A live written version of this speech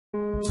In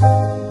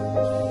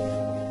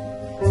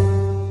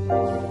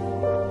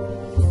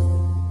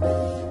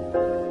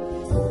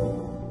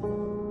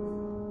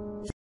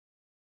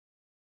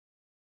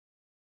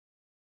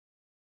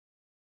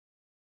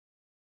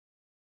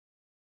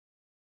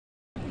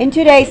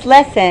today's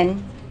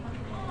lesson,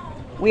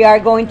 we are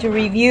going to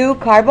review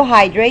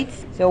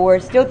carbohydrates. So we're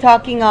still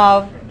talking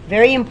of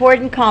very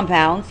important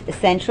compounds,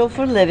 essential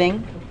for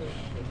living,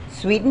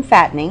 sweet and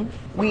fattening.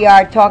 We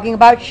are talking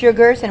about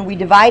sugars, and we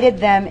divided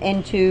them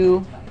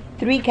into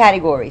three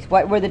categories.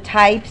 What were the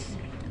types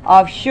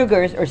of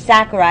sugars or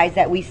saccharides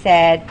that we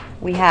said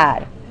we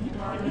had?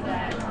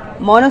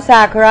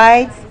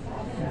 Monosaccharides,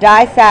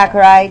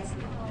 disaccharides,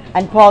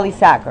 and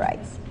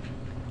polysaccharides.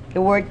 The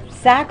word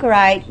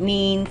saccharide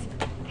means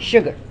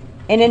sugar.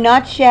 In a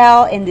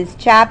nutshell, in this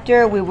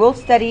chapter, we will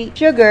study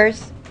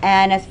sugars,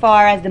 and as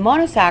far as the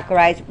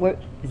monosaccharides, we're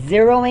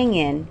zeroing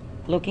in,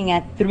 looking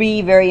at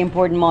three very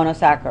important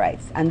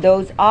monosaccharides, and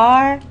those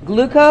are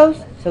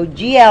glucose. So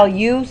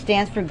GLU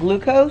stands for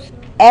glucose,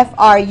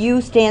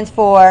 FRU stands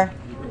for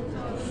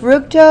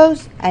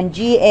fructose, and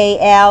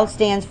GAL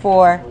stands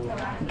for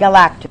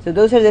galactose. So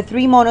those are the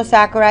three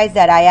monosaccharides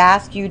that I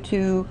asked you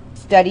to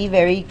study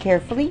very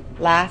carefully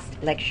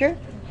last lecture.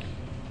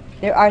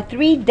 There are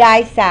three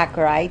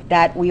disaccharides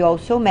that we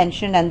also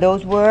mentioned, and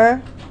those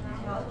were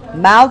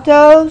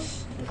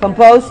maltose,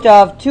 composed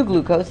of two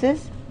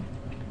glucoses,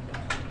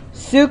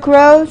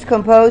 sucrose,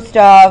 composed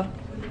of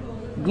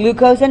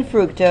glucose and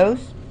fructose,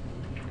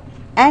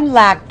 and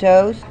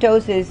lactose.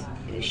 Lactose is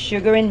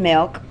sugar in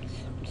milk.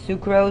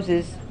 Sucrose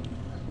is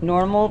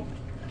normal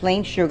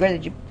plain sugar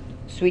that you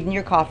sweeten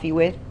your coffee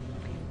with.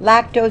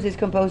 Lactose is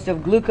composed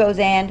of glucose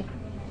and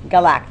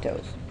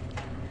galactose.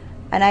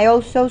 And I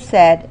also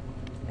said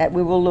that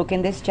we will look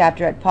in this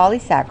chapter at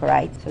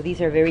polysaccharides. So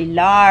these are very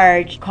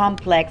large,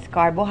 complex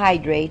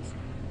carbohydrates.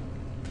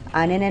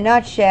 And in a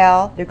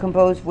nutshell, they're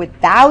composed with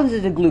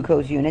thousands of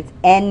glucose units,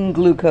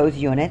 N-glucose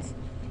units.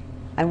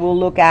 And we'll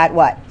look at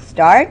what?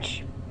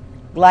 Starch,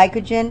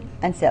 glycogen,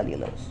 and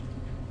cellulose.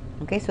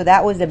 Okay, so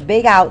that was the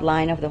big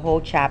outline of the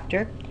whole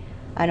chapter.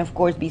 And of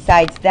course,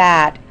 besides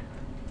that,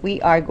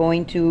 we are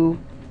going to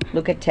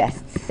look at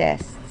tests.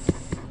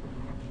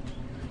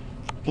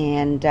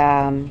 And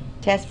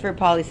test for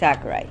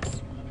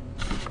polysaccharides.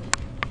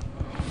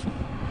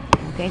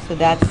 Okay, so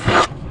that's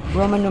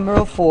Roman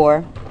numeral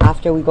 4.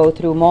 After we go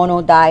through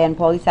mono, di, and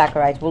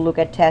polysaccharides, we'll look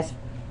at tests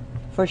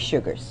for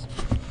sugars.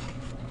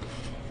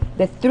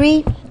 The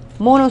three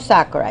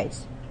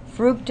monosaccharides,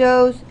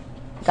 fructose,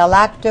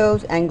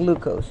 galactose, and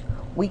glucose,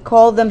 we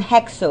call them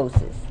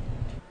hexoses.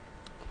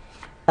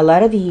 A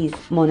lot of these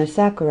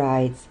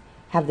monosaccharides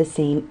have the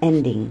same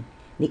ending.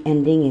 The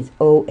ending is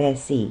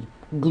OSE.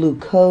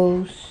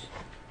 Glucose,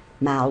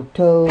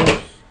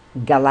 maltose,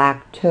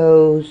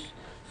 galactose,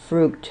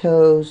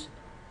 fructose,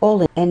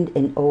 all end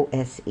in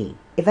OSE.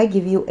 If I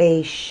give you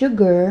a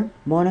sugar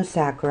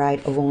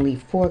monosaccharide of only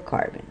 4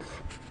 carbons,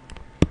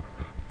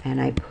 and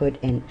I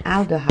put an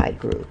aldehyde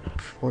group,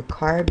 4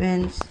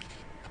 carbons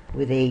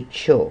with a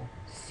CHO,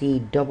 C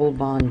double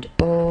bond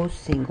O,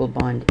 single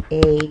bond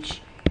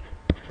H,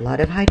 a lot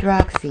of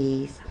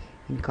hydroxys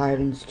in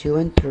carbons 2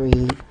 and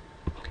 3.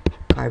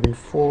 Carbon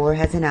 4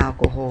 has an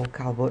alcohol,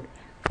 carbon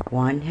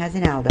 1 has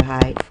an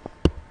aldehyde.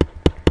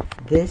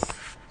 This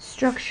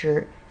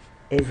structure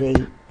is a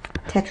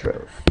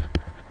tetrose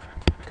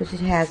because it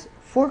has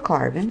 4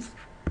 carbons,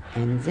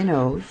 N's and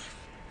O's,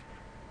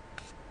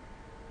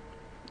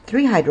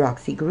 3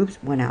 hydroxy groups,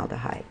 1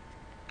 aldehyde.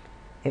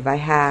 If I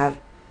have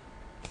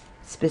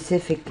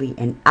specifically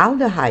an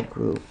aldehyde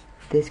group,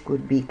 this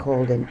would be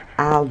called an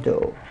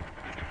aldo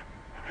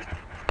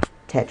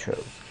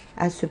tetrose,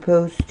 as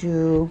opposed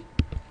to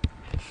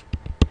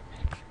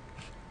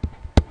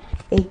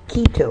a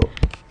keto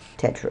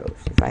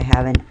tetrose. If I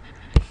have an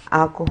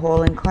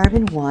alcohol in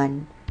carbon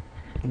 1,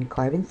 in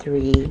carbon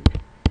 3,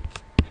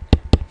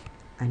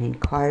 and in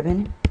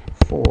carbon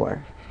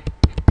 4,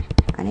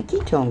 and a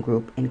ketone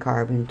group in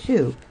carbon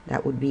 2,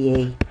 that would be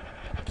a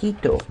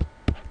keto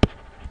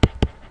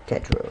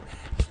tetrose.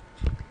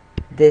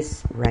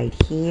 This right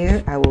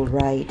here, I will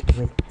write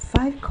with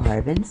 5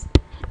 carbons,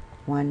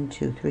 1,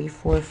 2, 3,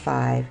 4,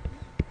 5,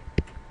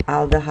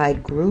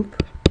 aldehyde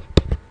group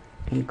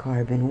in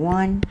carbon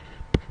 1,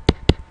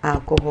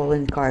 alcohol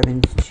in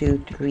carbons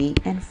 2, 3,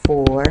 and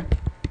 4,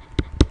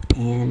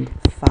 and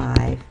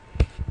 5.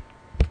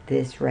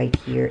 This right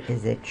here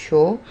is a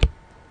CHO.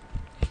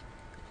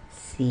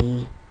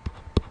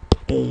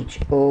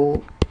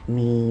 CHO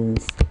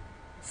means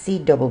C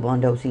double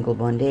bond O, single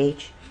bond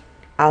H.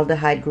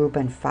 Aldehyde group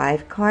and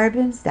 5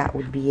 carbons, that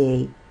would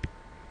be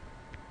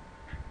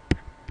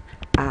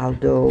a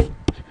aldo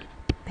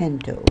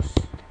pentose.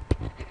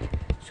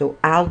 So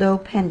aldo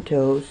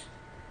pentose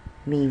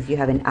means you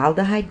have an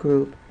aldehyde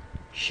group,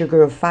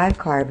 sugar of 5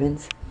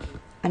 carbons,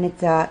 and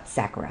it's a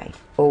saccharide,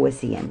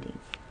 OSE ending.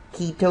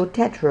 Keto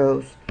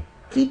tetrose,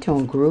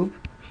 ketone group,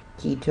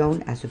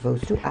 ketone as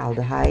opposed to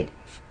aldehyde,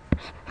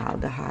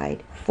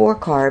 4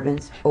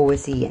 carbons,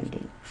 OSE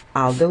ending.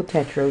 Aldo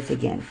tetrose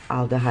again,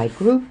 aldehyde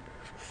group,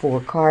 4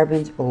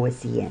 carbons,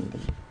 OSE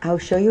ending. I'll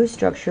show you a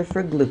structure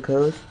for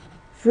glucose,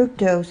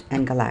 fructose,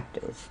 and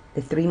galactose,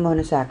 the 3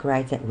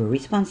 monosaccharides that were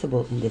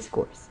responsible in this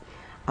course.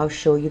 I'll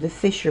show you the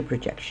Fischer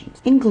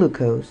projections. In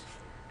glucose,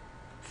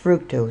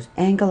 fructose,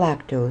 and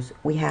galactose,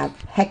 we have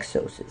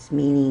hexoses,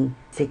 meaning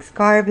 6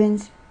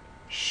 carbons,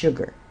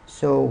 sugar.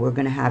 So we're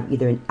going to have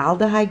either an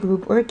aldehyde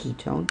group or a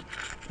ketone.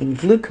 In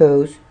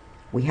glucose,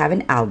 we have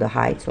an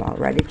aldehyde, so I'll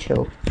write a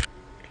CHO.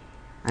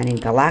 And in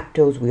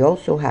galactose, we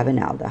also have an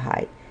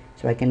aldehyde.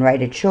 So I can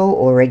write a CHO,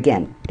 or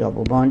again,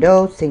 double bond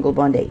O, single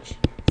bond H.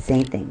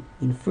 Same thing.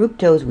 In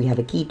fructose, we have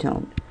a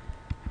ketone.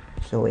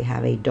 So we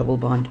have a double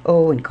bond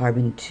O and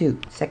carbon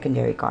 2,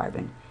 secondary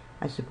carbon,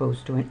 as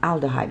opposed to an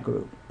aldehyde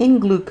group. In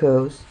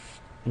glucose,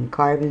 in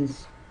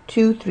carbons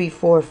 2, 3,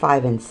 4,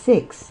 5, and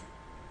 6,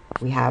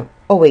 we have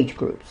OH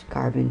groups.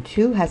 Carbon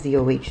 2 has the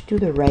OH to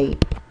the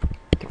right,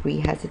 3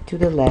 has it to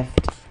the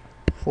left,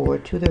 4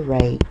 to the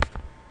right,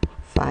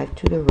 5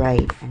 to the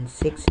right, and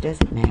 6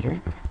 doesn't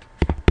matter.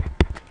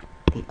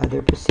 The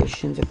other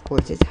positions, of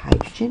course, is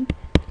hydrogen.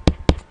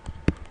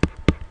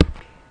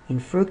 In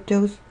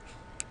fructose,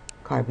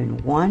 carbon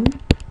 1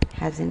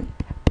 has an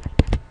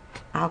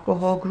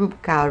alcohol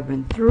group,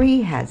 carbon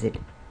 3 has it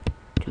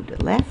to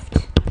the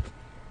left,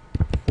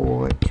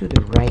 4 to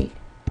the right,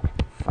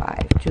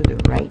 5 to the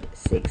right,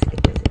 6,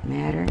 it doesn't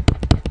matter.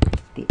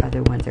 The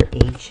other ones are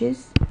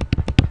H's.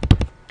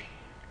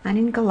 And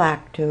in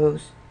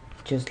galactose,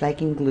 just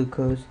like in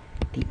glucose,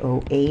 the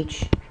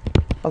OH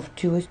of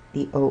 2 is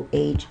the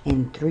OH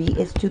in 3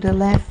 is to the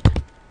left,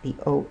 the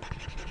O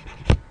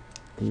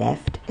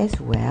left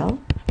as well.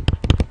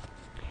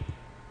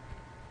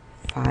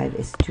 5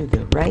 is to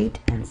the right,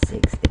 and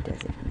 6, it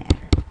doesn't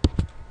matter.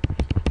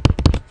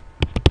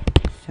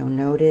 So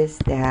notice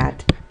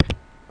that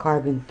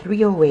carbon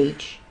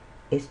 3OH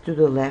is to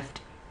the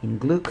left in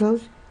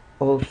glucose,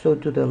 also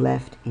to the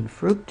left in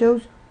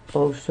fructose,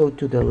 also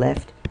to the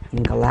left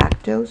in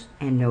galactose.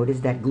 And notice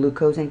that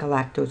glucose and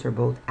galactose are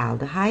both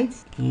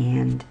aldehydes,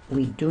 and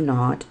we do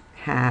not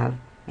have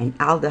an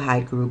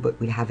aldehyde group, but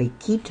we have a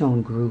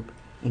ketone group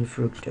in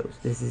fructose.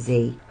 This is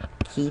a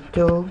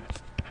keto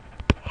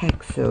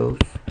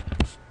hexose,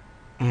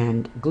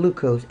 and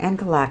glucose and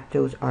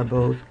galactose are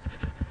both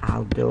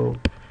aldohexose.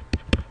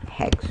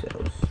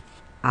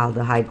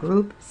 Aldehyde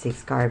group,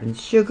 6 carbons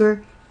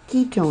sugar.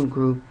 Ketone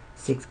group,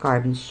 6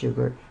 carbons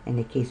sugar. In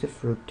the case of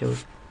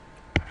fructose,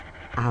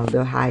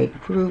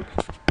 aldehyde group,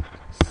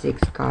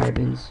 6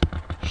 carbons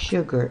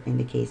sugar in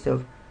the case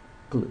of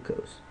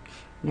glucose.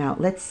 Now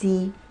let's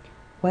see,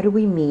 what do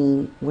we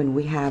mean when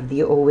we have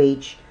the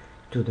OH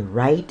to the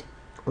right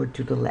or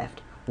to the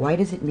left? Why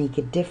does it make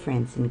a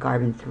difference in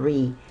carbon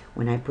 3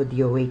 when I put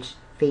the OH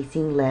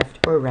facing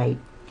left or right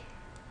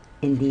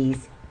in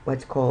these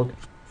what's called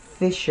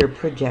Fischer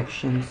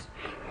projections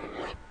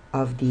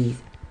of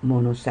these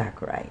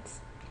monosaccharides?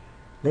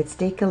 Let's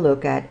take a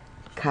look at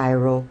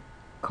chiral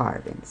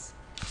carbons.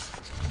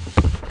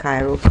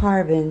 Chiral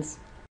carbons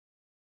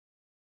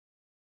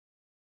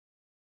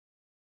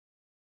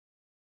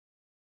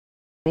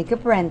make a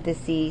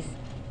parenthesis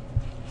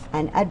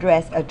and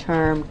address a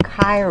term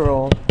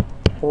chiral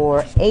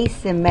or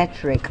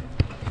asymmetric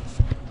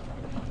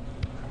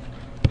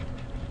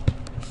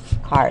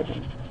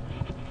carbon.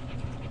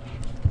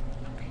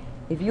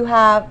 If you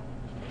have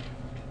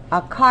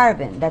a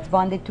carbon that's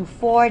bonded to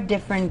 4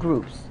 different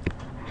groups,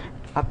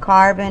 a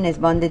carbon is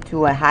bonded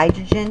to a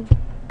hydrogen,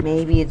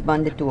 maybe it's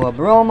bonded to a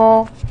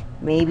bromo,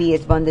 maybe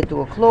it's bonded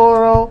to a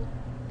chloro,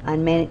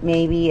 and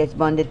maybe it's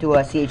bonded to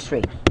a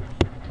CH3.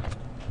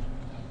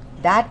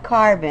 That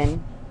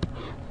carbon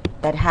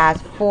that has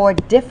 4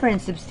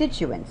 different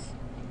substituents,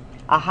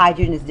 a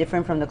hydrogen is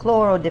different from the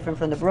chloro, different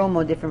from the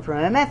bromo, different from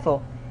a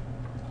methyl,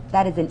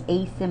 that is an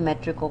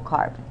asymmetrical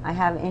carbon. I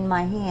have in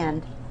my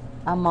hand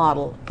a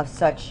model of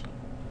such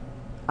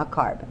a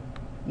carbon.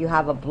 You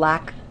have a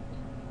black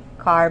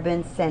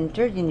carbon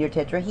centered in your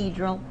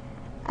tetrahedral,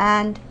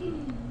 and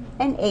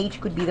an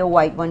H could be the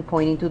white one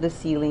pointing to the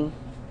ceiling,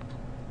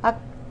 a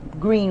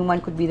green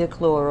one could be the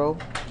chloro,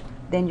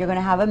 then you're going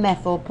to have a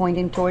methyl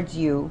pointing towards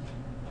you,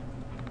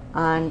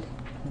 and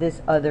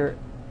this other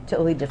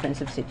totally different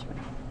substituent.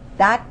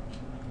 That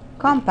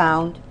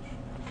compound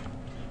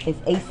is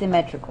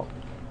asymmetrical.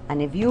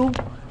 And if you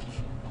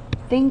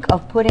think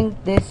of putting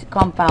this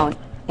compound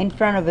in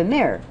front of a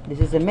mirror, this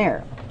is a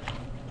mirror,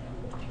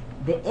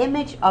 the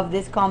image of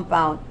this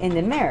compound in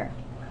the mirror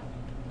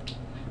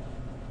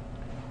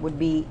would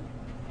be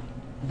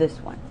this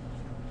one.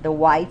 The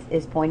white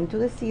is pointing to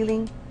the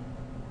ceiling,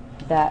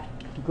 the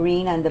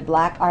green and the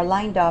black are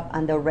lined up,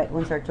 and the red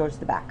ones are towards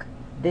the back.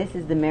 This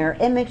is the mirror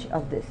image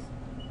of this.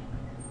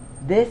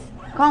 This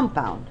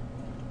compound,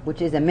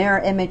 which is a mirror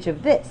image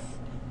of this,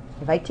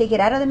 if I take it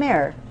out of the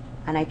mirror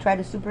and I try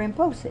to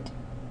superimpose it,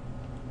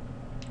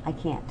 I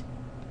can't.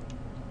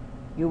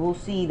 You will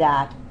see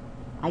that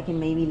I can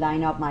maybe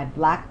line up my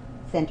black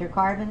center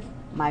carbons,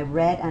 my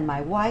red and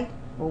my white.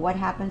 Well, what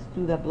happens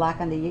to the black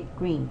and the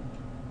green?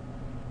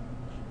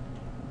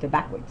 They're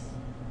backwards.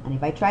 And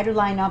if I try to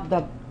line up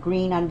the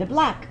green and the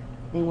black,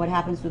 then what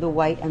happens to the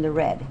white and the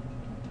red?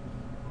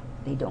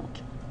 They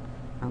don't.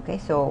 Okay,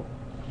 so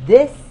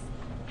this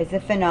is a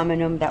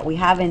phenomenon that we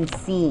haven't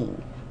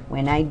seen.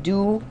 When I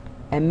do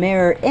a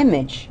mirror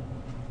image,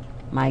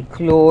 my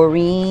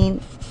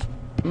chlorine,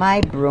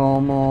 my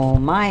bromo,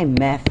 my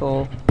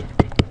methyl,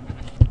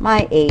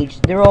 my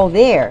H, they're all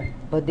there,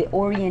 but the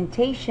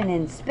orientation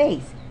in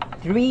space,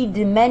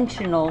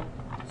 three-dimensional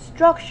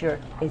structure,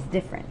 is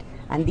different.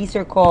 And these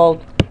are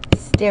called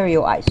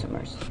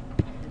stereoisomers.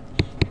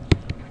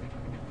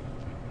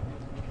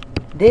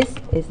 This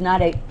is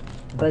not a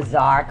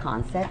bizarre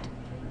concept.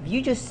 If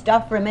you just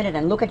stop for a minute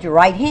and look at your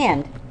right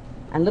hand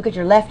and look at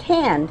your left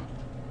hand,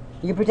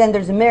 you pretend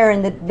there's a mirror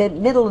in the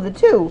middle of the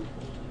two.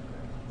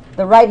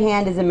 The right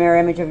hand is a mirror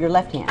image of your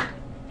left hand.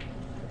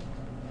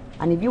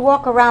 And if you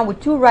walk around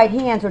with two right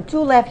hands or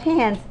two left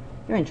hands,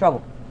 you're in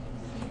trouble.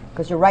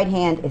 Because your right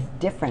hand is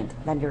different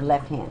than your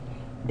left hand.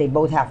 They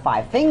both have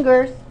 5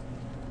 fingers,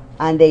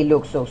 and they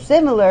look so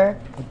similar,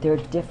 but they're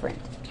different.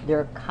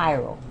 They're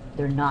chiral.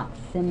 They're not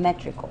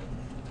symmetrical.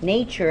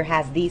 Nature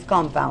has these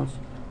compounds.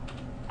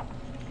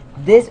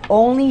 This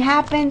only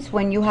happens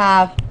when you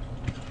have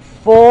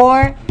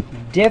 4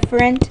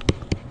 different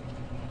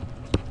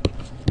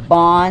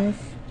bonds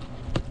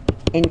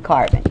in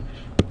carbon.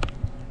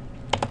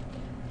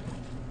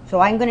 So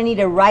I'm going to need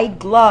a right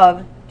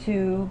glove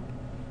to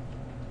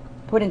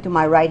put into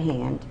my right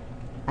hand,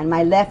 and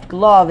my left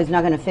glove is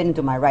not going to fit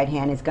into my right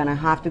hand. It's going to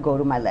have to go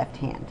to my left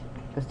hand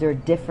because they're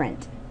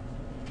different.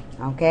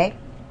 Okay?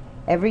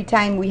 Every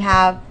time we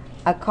have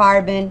a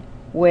carbon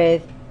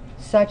with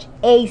such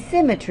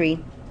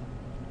asymmetry,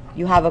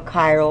 you have a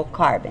chiral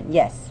carbon.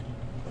 Yes?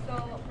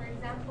 So, for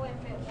example,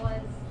 if it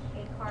was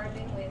a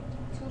carbon with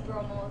 2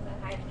 bromos,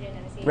 a hydrogen,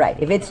 and a CH3. Right.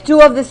 If it's 2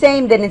 of the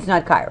same, then it's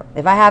not chiral.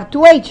 If I have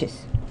 2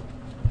 H's,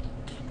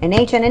 an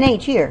H and an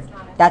H here,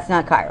 that's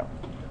not chiral.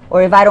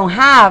 Or if I don't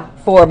have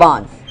 4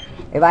 bonds,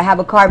 if I have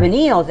a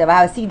carbonyls, if I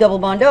have a C double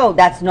bond O,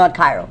 that's not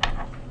chiral.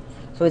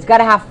 So it's got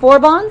to have 4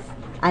 bonds,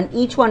 and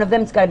each one of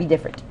them has got to be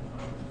different.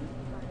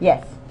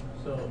 Yes?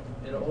 So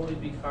it'll always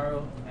be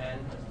chiral and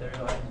a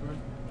stereoisomer?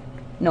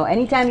 No,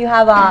 anytime you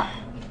have a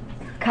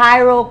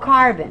chiral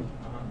carbon,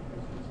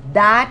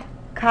 that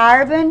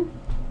carbon,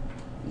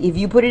 if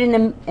you put it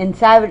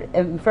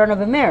in front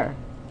of a mirror,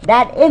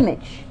 that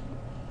image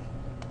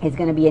is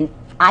going to be an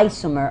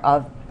isomer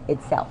of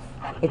itself.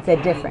 It's a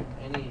different.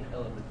 Any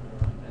element.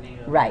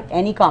 Right,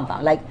 any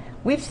compound. Like,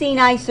 we've seen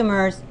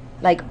isomers,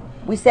 like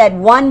we said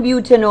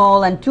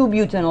 1-butanol and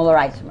 2-butanol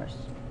are isomers.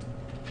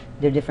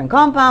 They're different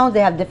compounds, they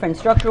have different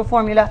structural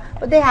formula,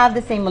 but they have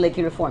the same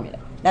molecular formula.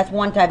 That's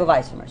one type of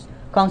isomers,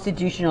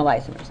 constitutional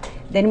isomers.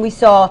 Then we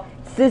saw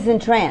cis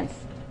and trans.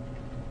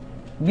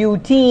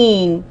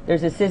 Butene,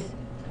 there's a cis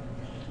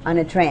and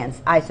a trans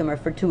isomer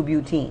for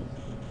 2-butene.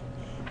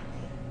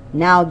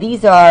 Now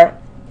these are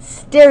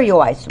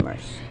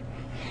stereoisomers.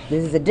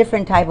 This is a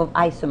different type of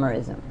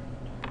isomerism.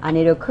 And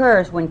it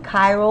occurs when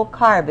chiral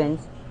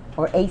carbons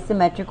or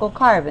asymmetrical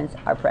carbons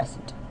are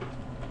present.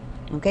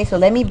 Okay, so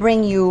let me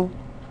bring you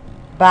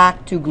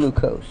back to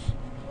glucose.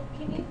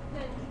 Can you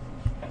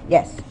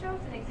Yes. show us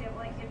an example,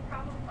 like in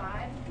problem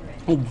 5?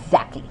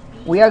 Exactly.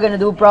 We are going to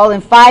do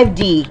problem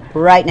 5D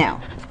right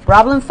now.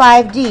 Problem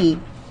 5D,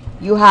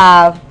 you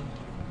have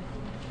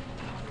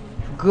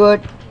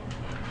good.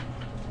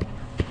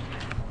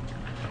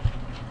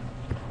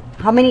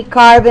 How many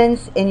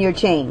carbons in your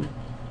chain?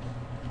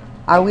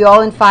 Are we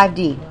all in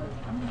 5D?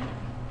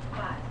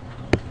 5.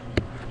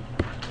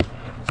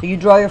 So you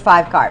draw your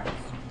 5 carbons.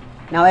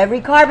 Now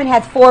every carbon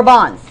has 4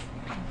 bonds.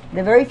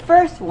 The very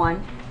first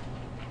one,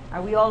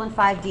 are we all in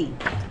 5D?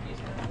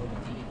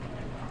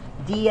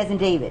 D as in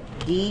David.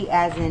 D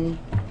as in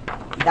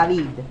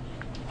David.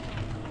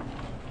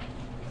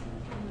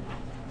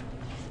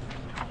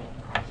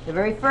 The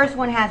very first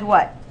one has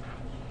what?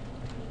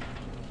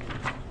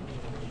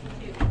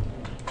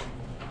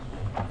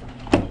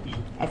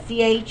 A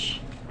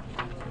CH2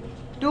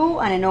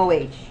 and an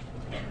OH.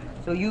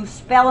 So you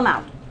spell them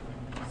out.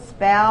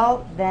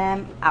 Spell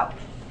them out.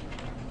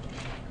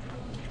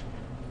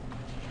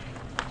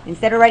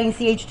 Instead of writing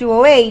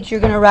CH2OH, you're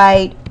going to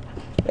write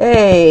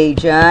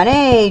H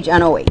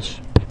and OH.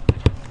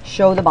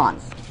 Show the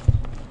bonds.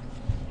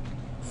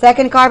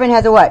 Second carbon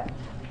has a what?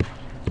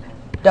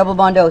 Double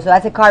bond O. So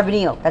that's a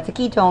carbonyl. That's a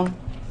ketone.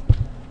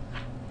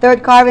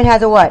 Third carbon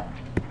has a what?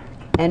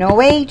 An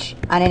OH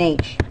and an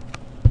H.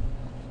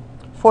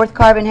 Fourth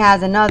carbon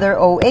has another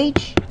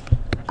OH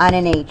and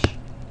an H.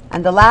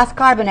 And the last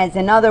carbon has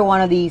another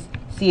one of these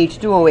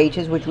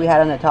CH2OHs, which we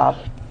had on the top,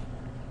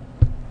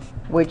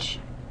 which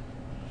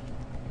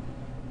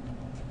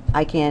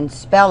I can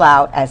spell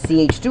out as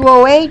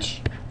CH2OH.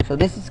 So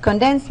this is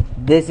condensed.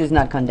 This is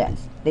not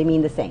condensed. They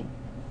mean the same.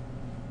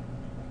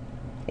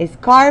 Is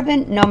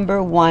carbon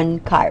number 1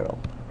 chiral?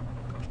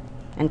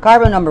 And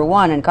carbon number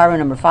 1 and carbon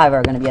number 5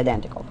 are going to be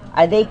identical.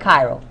 Are they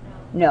chiral?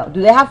 No.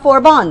 Do they have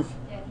 4 bonds?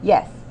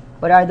 Yes.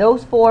 But are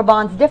those 4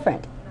 bonds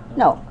different?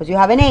 No, because you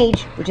have an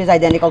H, which is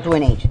identical to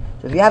an H.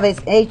 So if you have an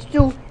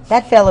H2,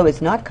 that fellow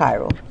is not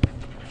chiral.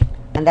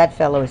 And that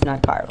fellow is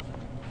not chiral.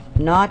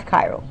 Not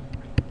chiral.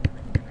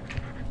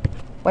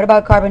 What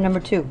about carbon number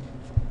 2?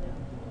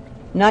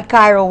 Not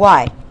chiral.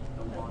 Why?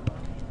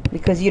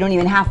 Because you don't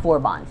even have 4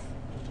 bonds.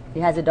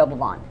 It has a double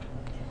bond.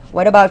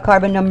 What about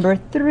carbon number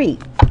 3?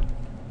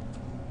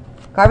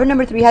 Carbon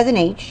number 3 has an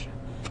H,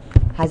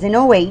 has an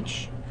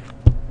OH,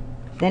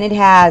 then it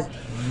has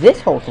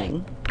this whole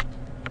thing,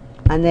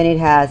 and then it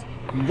has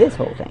this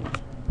whole thing.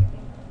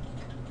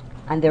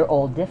 And they're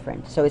all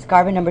different. So is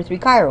carbon number 3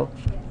 chiral?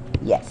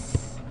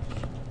 Yes.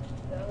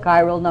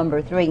 Chiral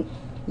number 3.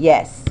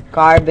 Yes.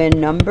 Carbon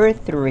number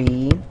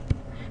 3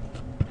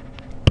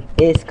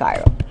 is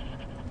chiral.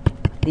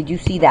 Did you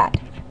see that?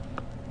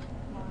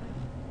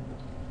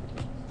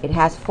 It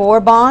has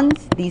 4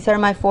 bonds. These are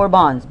my 4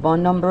 bonds.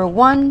 Bond number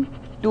 1,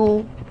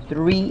 2,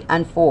 3,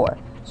 and 4.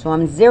 So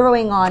I'm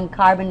zeroing on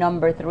carbon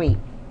number 3.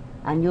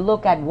 And you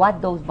look at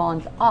what those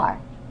bonds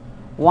are.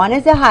 One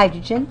is a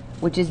hydrogen,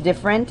 which is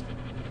different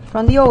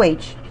from the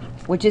OH,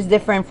 which is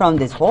different from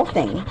this whole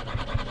thing,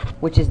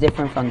 which is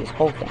different from this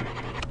whole thing.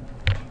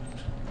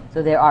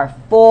 So there are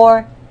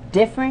 4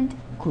 different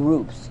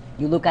groups.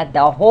 You look at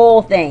the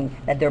whole thing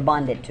that they're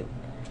bonded to.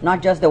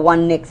 Not just the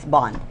one Nix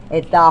bond.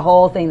 It's the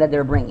whole thing that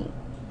they're bringing.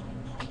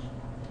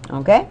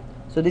 Okay?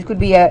 So this could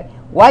be a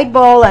white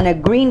ball and a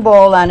green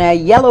ball and a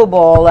yellow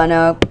ball and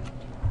a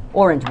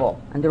orange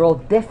ball. And they're all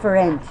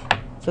different.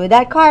 So is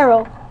that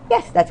chiral?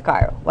 Yes, that's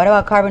chiral. What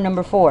about carbon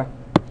number 4?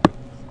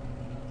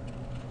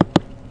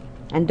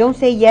 And don't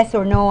say yes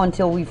or no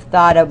until we've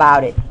thought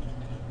about it.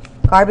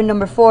 Carbon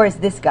number 4 is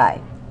this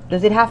guy.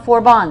 Does it have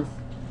 4 bonds?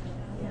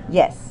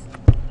 Yes.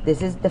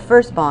 This is the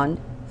first bond,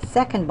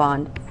 second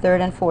bond,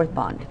 third and fourth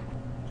bond.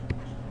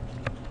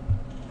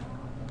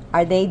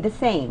 Are they the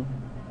same?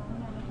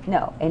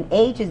 No. An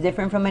H is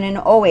different from an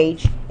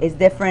OH, is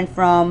different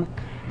from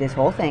this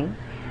whole thing,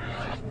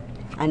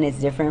 and it's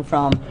different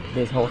from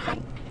this whole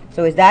thing.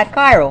 So is that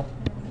chiral?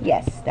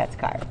 Yes, that's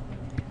chiral.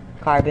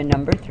 Carbon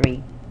number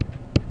 3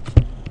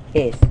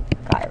 is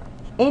chiral.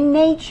 In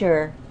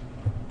nature,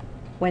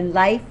 when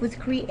life was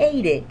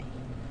created,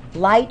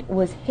 light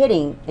was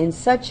hitting in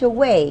such a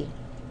way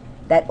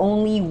that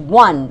only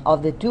one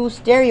of the 2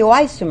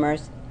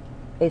 stereoisomers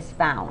is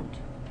found.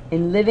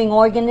 In living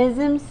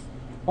organisms,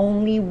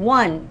 only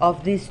one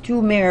of these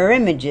 2 mirror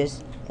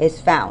images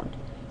is found.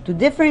 To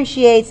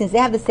differentiate, since they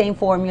have the same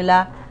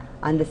formula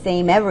and the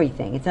same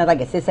everything, it's not like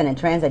a cis and a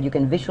trans that you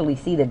can visually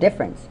see the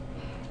difference,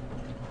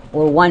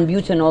 or 1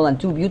 butanol and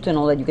 2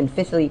 butanol that you can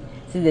physically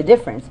see the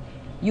difference.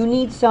 You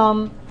need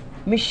some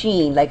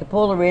machine, like a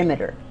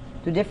polarimeter,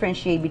 to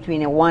differentiate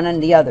between a one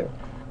and the other.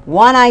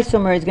 One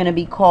isomer is going to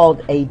be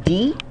called a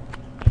D,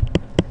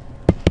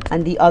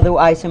 and the other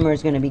isomer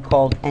is going to be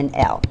called an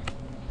L.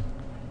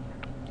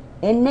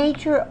 In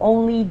nature,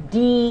 only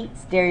D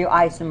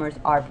stereoisomers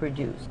are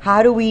produced.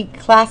 How do we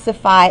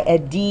classify a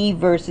D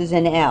versus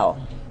an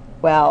L?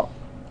 Well,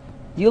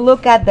 you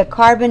look at the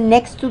carbon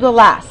next to the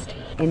last.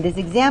 In this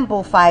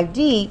example,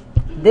 5D,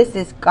 this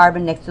is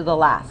carbon next to the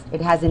last.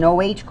 It has an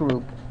OH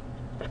group.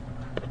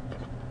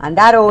 And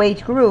that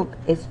OH group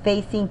is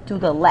facing to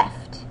the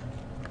left.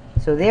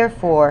 So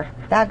therefore,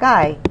 that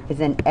guy is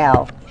an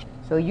L.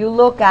 So you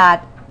look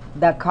at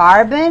the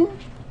carbon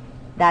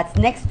that's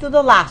next to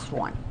the last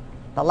one.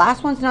 The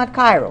last one's not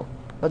chiral,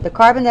 but the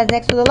carbon that's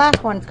next to the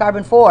last one is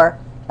carbon 4.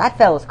 That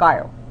fellow's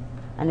chiral.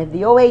 And if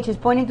the OH is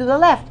pointing to the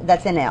left,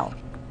 that's an L.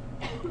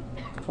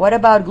 What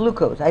about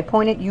glucose? I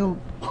pointed you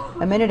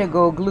a minute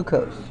ago,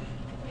 glucose.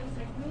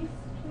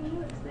 Can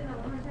you explain that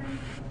one more time?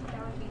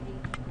 That would be D.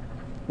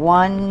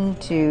 1,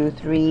 2,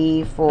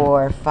 3,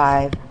 4,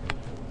 5.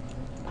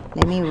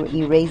 Let me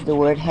erase the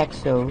word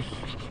hexose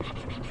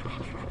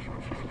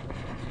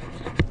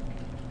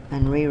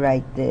and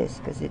rewrite this,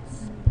 because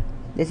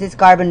this is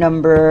carbon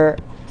number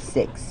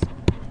 6.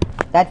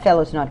 That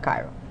fellow's not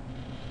chiral.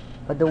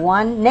 But the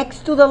one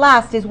next to the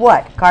last is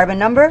what? Carbon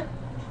number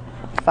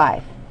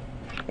 5.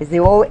 Is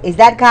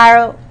that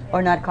chiral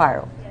or not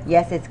chiral?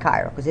 Yes, it's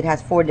chiral, because it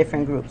has 4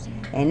 different groups.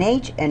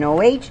 NH,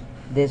 NOH,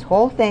 this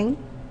whole thing.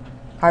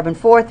 Carbon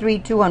 4, 3,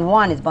 2, and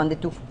 1 is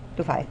bonded to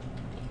 5.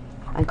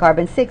 And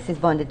carbon 6 is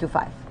bonded to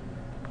 5.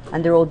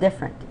 And they're all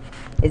different.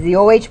 Is the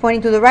OH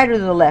pointing to the right or to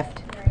the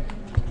left? Right.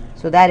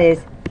 So that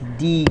is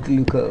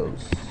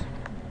D-glucose.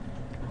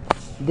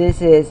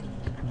 This is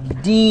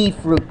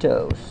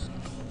D-fructose.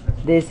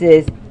 This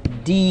is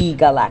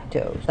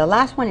D-galactose. The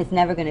last one is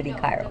never going to be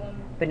chiral.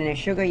 But in a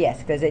sugar, yes.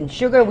 Because in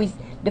sugar, we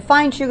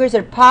define sugars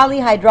as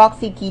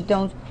polyhydroxy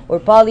ketones or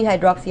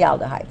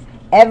polyhydroxyaldehydes.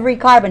 Every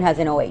carbon has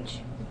an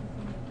OH.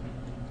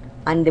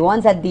 And the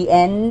ones at the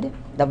end,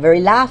 the very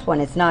last one,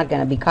 it's not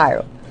going to be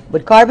chiral.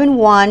 But carbon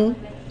 1,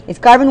 is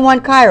carbon 1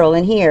 chiral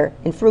in here,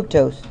 in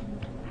fructose?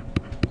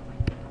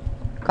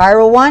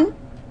 Chiral 1?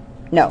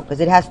 No,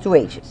 because it has 2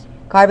 H's.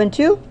 Carbon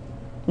 2?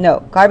 No.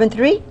 Carbon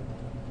 3?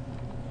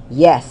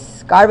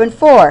 Yes. Carbon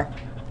 4?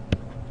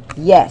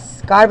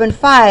 Yes. Carbon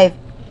 5?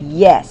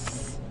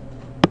 Yes.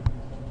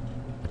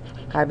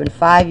 Carbon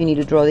 5, you need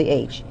to draw the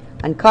H.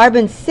 And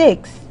carbon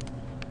 6,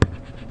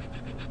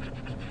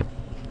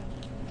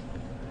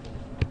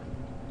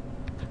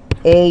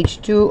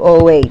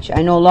 H2OH.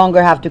 I no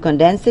longer have to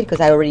condense it because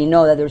I already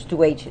know that there's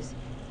 2 H's.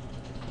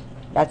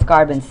 That's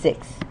carbon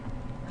 6.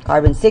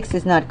 Carbon 6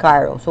 is not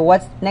chiral. So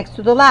what's next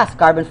to the last?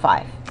 Carbon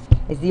 5.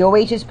 Is the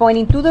OH is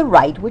pointing to the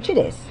right, which it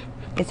is.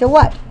 It's a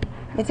what?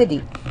 It's a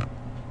D.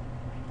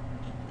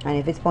 And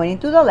if it's pointing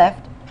to the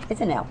left,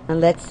 it's an L.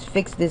 And let's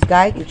fix this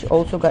guy, which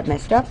also got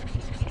messed up.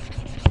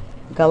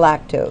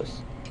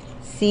 Galactose.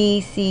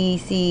 C, C,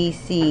 C,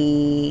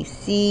 C,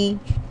 C,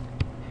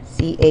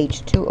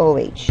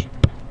 CH2OH.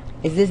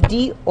 Is this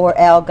D or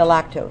L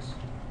galactose?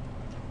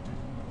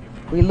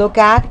 We look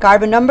at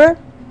carbon number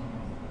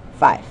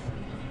 5.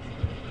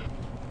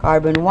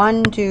 Carbon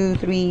 1, 2,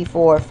 3,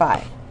 4,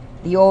 5.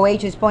 The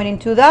OH is pointing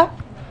to the,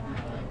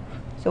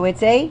 so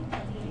it's a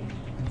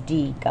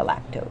D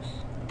galactose.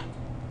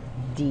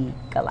 D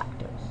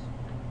galactose.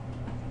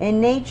 In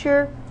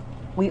nature,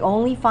 we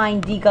only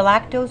find D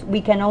galactose.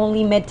 We can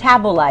only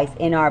metabolize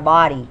in our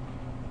body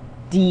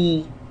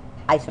D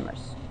isomers.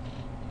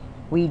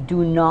 We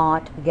do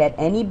not get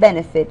any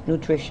benefit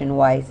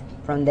nutrition-wise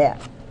from the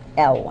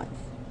L ones.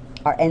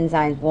 Our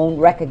enzymes won't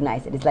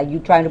recognize it. It's like you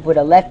trying to put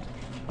a left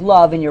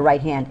glove in your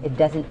right hand. It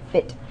doesn't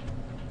fit.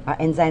 Our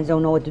enzymes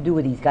don't know what to do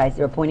with these guys.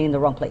 They're pointing in the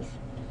wrong place.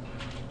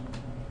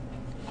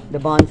 The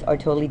bonds are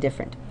totally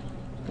different.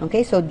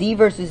 Okay, so D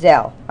versus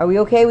L. Are we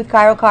okay with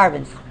chiral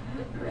carbons?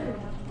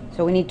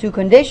 So we need two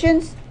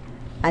conditions,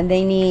 and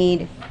they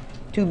need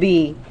to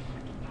be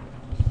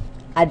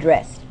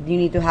addressed. You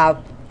need to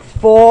have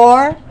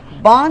 4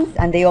 bonds,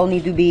 and they all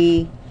need to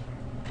be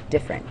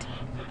different.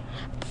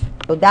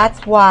 So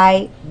that's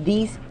why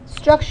these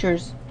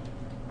structures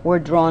were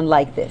drawn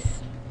like this.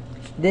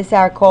 These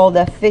are called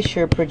the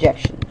Fischer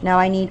projection. Now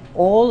I need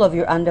all of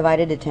your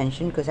undivided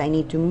attention because I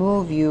need to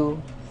move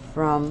you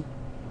from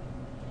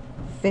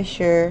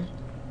Fischer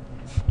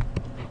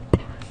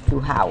to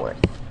Howard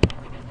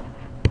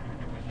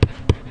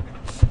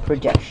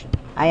projection.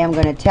 I am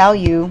going to tell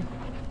you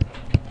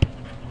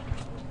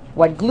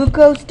what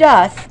glucose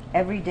does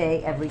every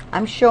day.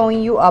 I'm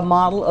showing you a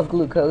model of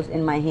glucose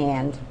in my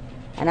hand,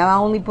 and I'm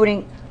only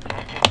putting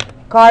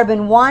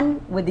carbon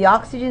 1 with the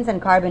oxygens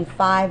and carbon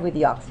 5 with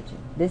the oxygen.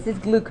 This is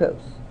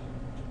glucose.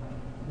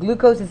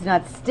 Glucose is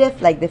not stiff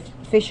like the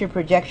Fischer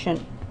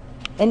projection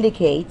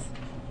indicates.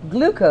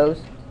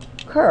 Glucose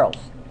curls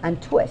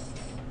and twists.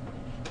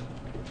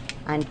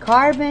 And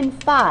carbon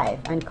 5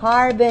 and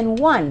carbon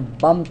 1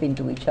 bump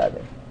into each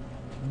other.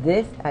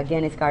 This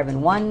again is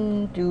carbon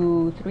 1,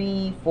 2,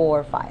 3,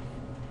 4, 5.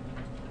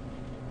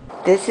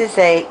 This is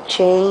a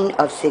chain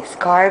of 6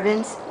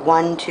 carbons.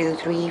 1, 2,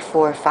 3,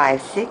 4,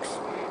 5, 6.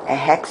 A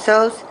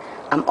hexose.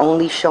 I'm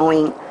only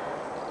showing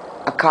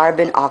a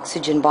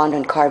carbon-oxygen bond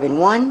on carbon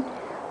 1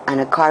 and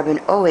a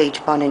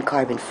carbon-OH bond on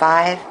carbon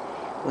 5.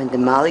 When the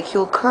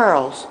molecule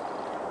curls,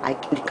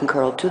 it can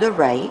curl to the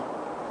right.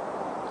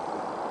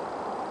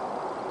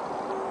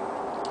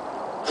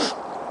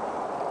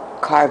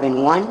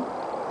 Carbon 1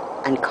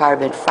 and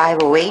carbon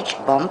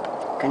 5OH bump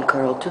can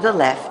curl to the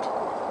left.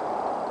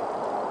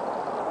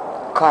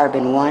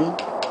 Carbon 1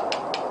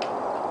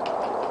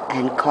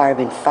 and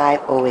carbon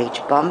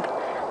 5OH bump,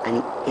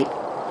 and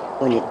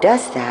when it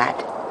does that,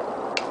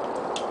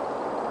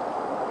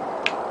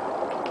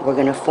 we're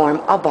going to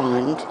form a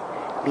bond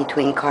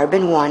between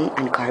carbon 1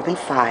 and carbon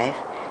 5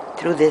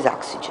 through this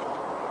oxygen.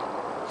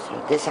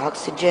 So this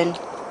oxygen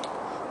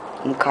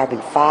and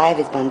carbon 5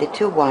 is bonded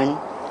to 1,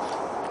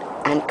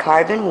 and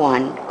carbon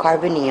 1,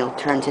 carbonyl,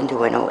 turns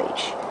into an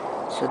OH.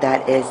 So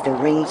that is the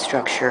ring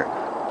structure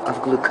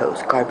of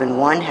glucose. Carbon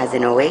 1 has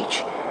an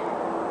OH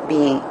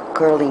being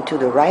curling to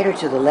the right or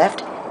to the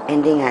left,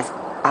 ending as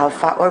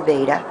alpha or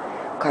beta.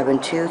 Carbon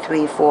 2,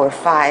 3, 4,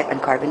 5,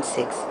 and carbon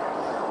 6.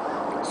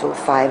 So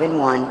 5 and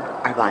 1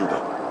 are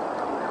bonded.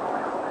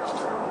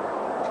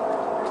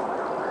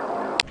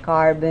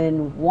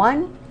 Carbon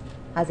 1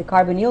 has a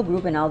carbonyl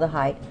group, an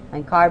aldehyde,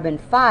 and carbon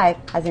 5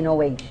 has an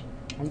OH,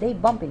 and they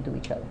bump into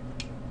each other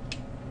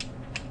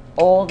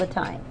all the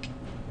time.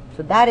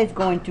 So that is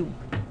going to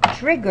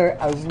trigger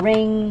a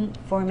ring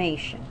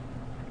formation.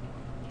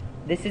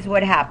 This is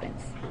what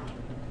happens.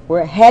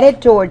 We're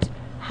headed towards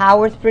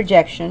Howard's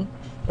projection,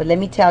 but let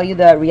me tell you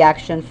the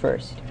reaction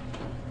first.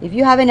 If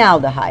you have an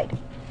aldehyde,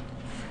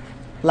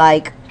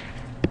 like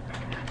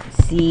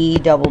C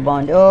double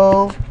bond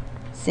O,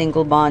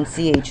 single bond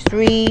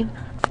CH3,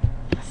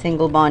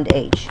 single bond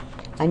H,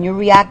 and you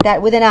react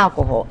that with an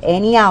alcohol,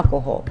 any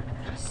alcohol,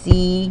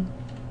 COH,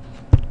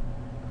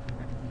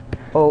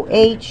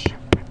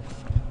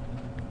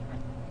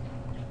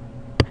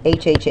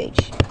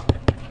 HHH.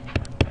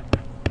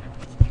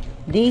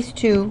 These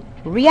two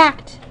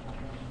react,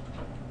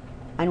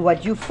 and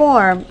what you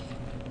form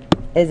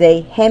is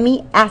a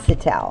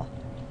hemiacetal.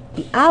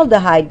 The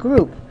aldehyde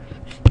group,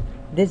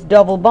 this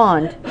double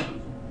bond,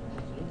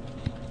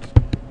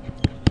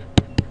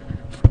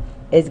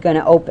 is going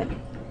to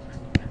open.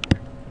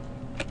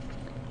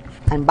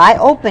 And by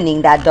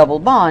opening that double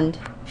bond,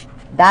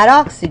 that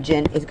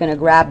oxygen is going to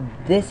grab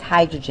this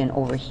hydrogen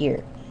over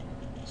here.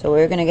 So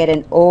we're going to get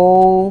an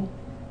O,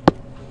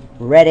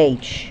 red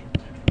H.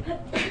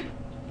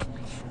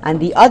 And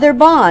the other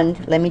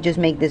bond, let me just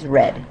make this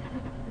red.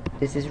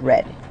 This is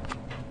red.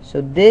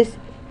 So this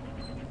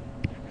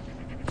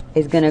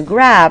is going to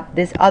grab,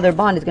 this other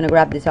bond is going to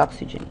grab this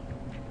oxygen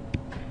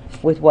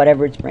with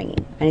whatever it's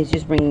bringing. And it's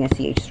just bringing a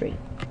CH3.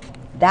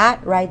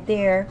 That right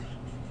there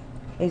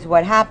is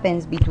what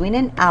happens between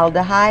an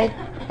aldehyde,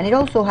 and it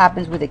also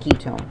happens with a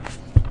ketone,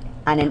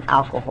 and an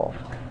alcohol.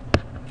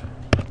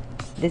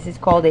 This is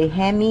called a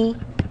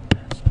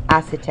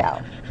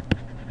hemiacetal.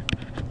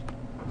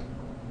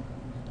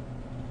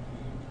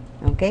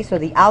 Okay, so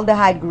the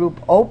aldehyde group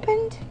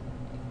opened.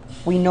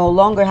 We no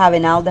longer have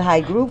an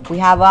aldehyde group. We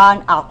have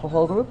an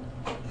alcohol group.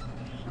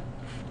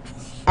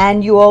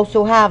 And you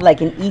also have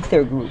like an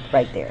ether group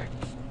right there,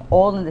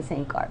 all in the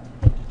same carbon.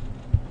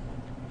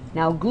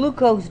 Now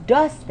glucose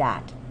does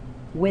that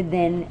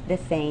within the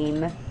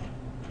same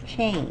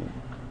chain.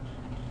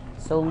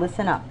 So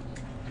listen up.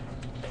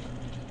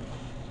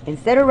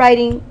 Instead of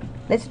writing,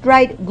 let's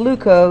write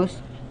glucose,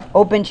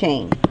 open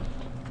chain.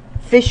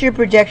 Fisher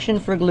projection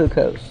for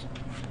glucose.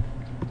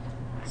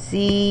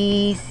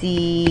 C,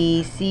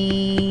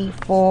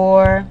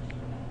 4,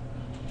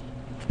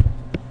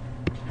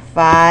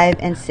 5,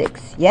 and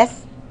 6.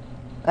 Yes?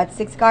 Got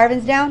 6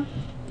 carbons down?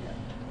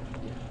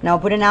 Now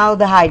put an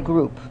aldehyde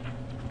group.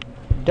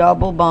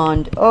 Double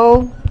bond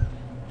O.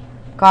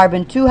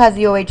 Carbon 2 has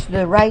the OH to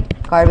the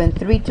right. Carbon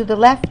 3 to the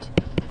left.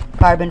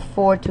 Carbon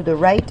 4 to the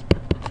right.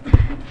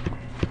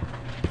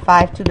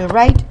 5 to the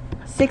right.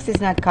 6 is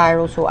not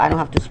chiral, so I don't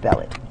have to spell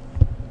it.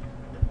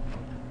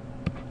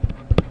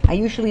 I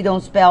usually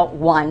don't spell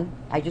 1.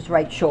 I just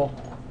write sho.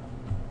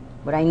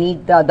 But I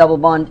need the double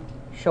bond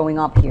showing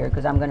up here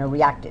because I'm going to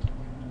react it.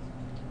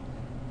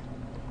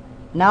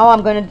 Now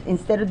I'm going to,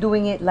 instead of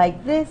doing it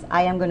like this,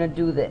 I am going to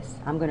do this.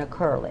 I'm going to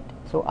curl it.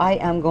 So I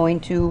am going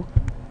to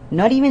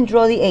not even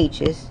draw the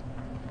H's.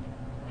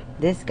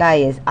 This guy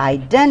is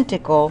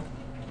identical.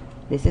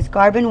 This is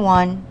carbon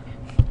 1.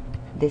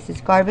 This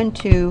is carbon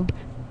 2,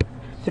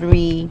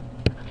 3,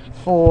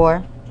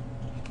 4,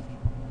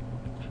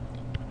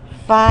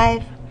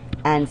 5,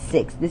 and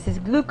 6. This is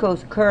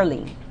glucose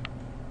curling.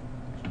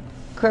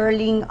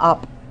 Curling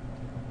up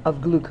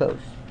of glucose.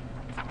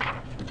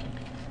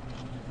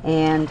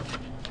 And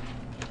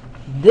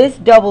this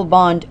double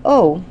bond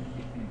O,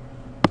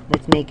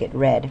 let's make it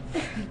red.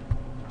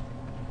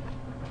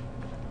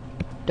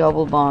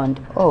 Double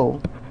bond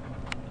O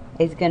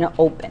is going to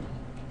open.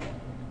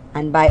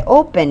 And by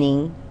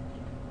opening,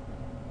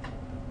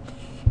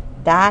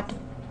 that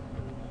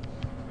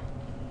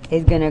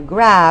is going to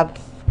grab,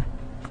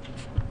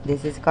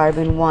 this is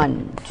carbon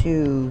 1,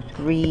 2,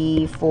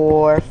 3,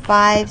 4,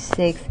 5,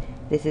 6.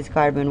 This is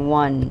carbon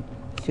 1,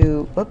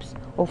 2, oops.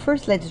 Oh,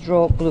 first let's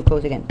draw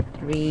glucose again.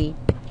 3,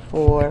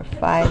 4,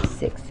 5,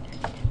 6.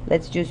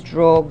 Let's just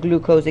draw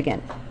glucose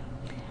again.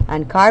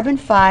 And carbon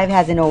 5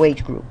 has an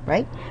OH group,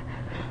 right?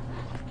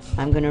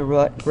 I'm going to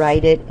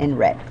write it in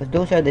red because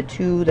those are the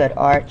two that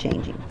are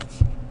changing.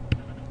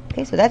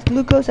 Okay, so that's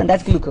glucose and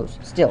that's glucose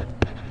still.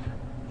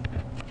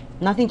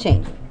 Nothing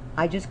changed.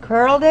 I just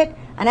curled it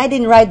and I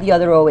didn't write the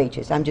other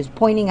OHs. I'm just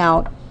pointing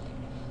out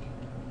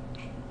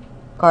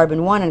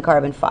carbon 1 and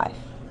carbon 5.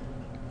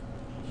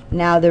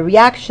 Now the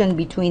reaction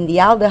between the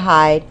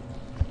aldehyde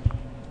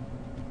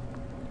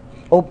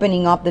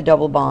opening up the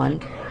double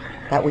bond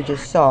that we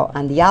just saw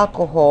and the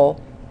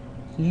alcohol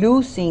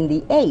losing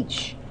the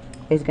H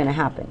is going to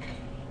happen.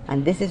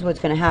 And this is what's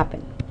going to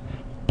happen.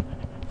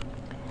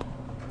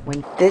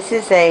 When this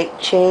is a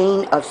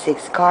chain of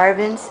 6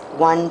 carbons,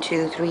 1,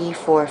 2, 3,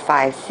 4,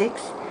 5,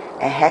 6,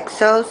 a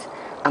hexose.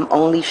 I'm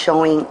only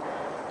showing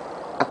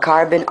a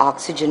carbon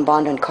oxygen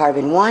bond on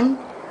carbon 1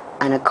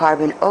 and a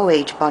carbon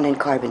OH bond on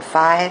carbon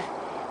 5.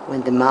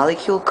 When the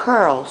molecule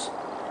curls,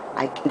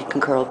 it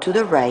can curl to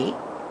the right.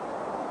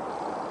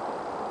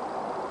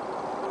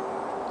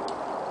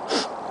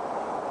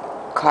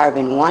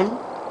 Carbon 1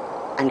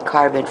 and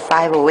carbon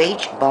 5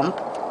 OH bump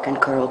can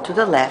curl to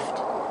the left.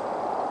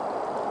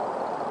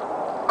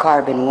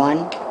 Carbon 1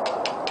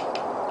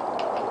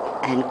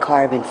 and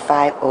carbon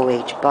 5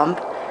 OH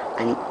bump,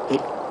 and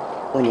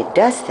when it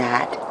does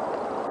that,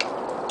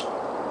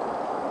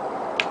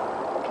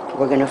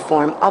 we're going to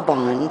form a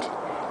bond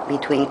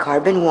between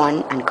carbon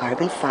 1 and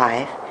carbon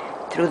 5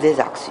 through this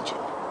oxygen.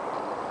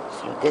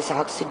 So this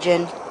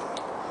oxygen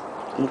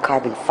and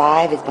carbon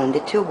 5 is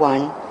bonded to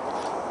 1,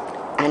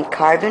 and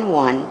carbon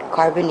 1,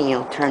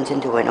 carbonyl, turns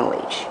into an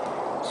OH.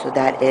 So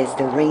that is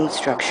the ring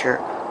structure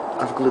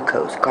of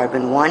glucose.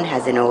 Carbon 1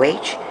 has an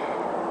OH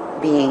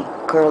being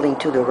curling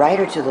to the right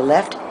or to the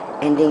left,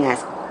 ending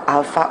as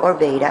alpha or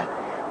beta.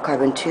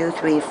 Carbon 2,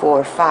 3,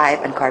 4,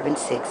 5, and carbon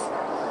 6.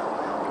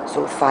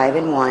 So 5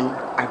 and 1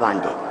 are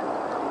bonded.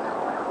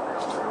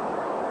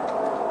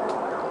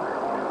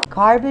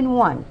 Carbon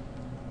 1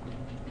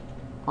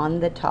 on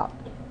the top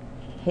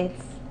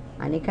hits,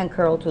 and it can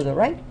curl to the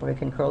right or it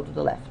can curl to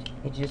the left.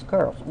 It just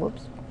curls.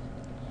 Whoops.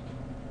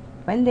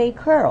 When they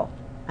curl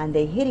and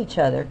they hit each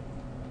other,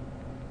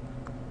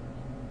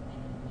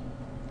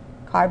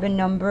 carbon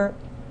number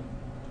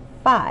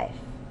 5.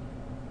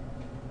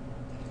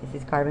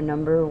 This is carbon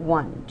number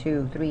 1,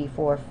 2, 3,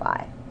 4,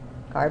 5.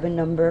 Carbon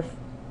number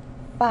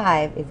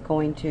 5 is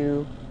going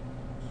to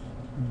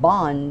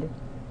bond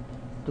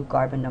to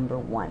carbon number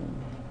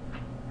 1.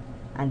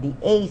 And the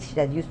H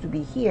that used to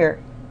be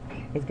here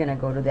is going to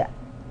go to the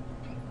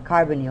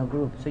carbonyl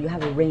group. So you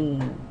have a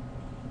ring.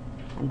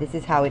 And this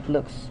is how it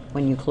looks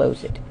when you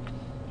close it.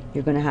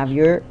 You're going to have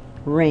your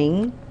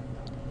ring.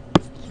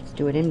 Let's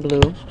do it in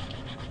blue.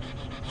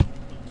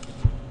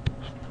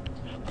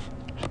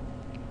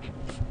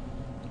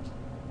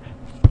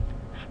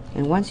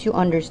 And once you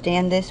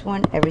understand this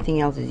one,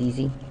 everything else is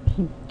easy.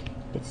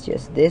 It's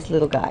just this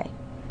little guy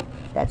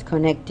that's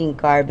connecting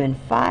carbon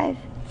 5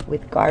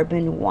 with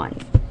carbon 1.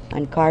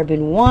 And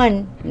carbon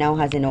 1 now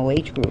has an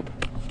OH group.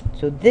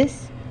 So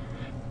this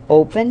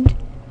opened,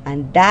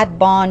 and that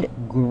bond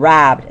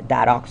grabbed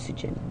that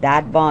oxygen.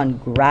 That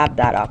bond grabbed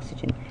that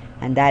oxygen.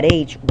 And that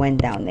H went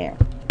down there.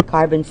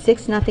 Carbon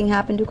 6, nothing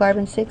happened to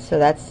carbon 6, so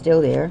that's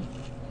still there.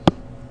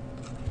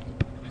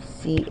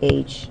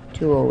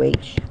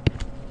 CH2OH.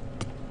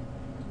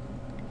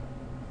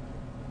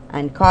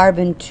 And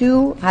carbon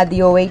 2 had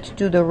the OH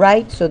to the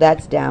right, so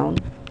that's down.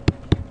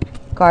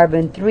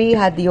 Carbon 3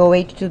 had the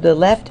OH to the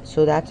left,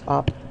 so that's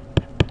up.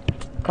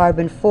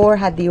 Carbon 4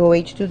 had the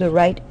OH to the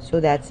right,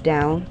 so that's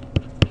down.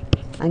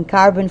 And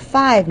carbon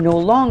 5 no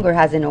longer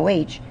has an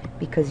OH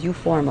because you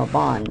form a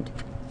bond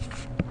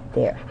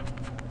there.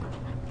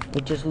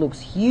 It just looks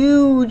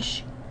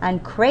huge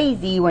and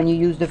crazy when you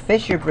use the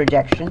Fisher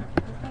projection.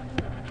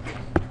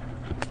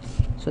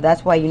 So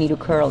that's why you need to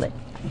curl it,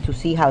 to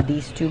see how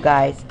these two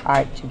guys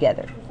are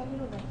together.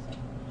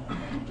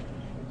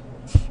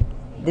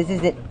 This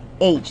is an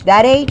H.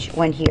 That H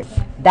went here.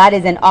 That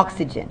is an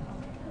oxygen.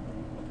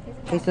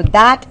 Okay, so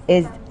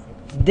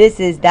this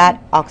is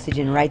that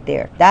oxygen right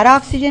there. That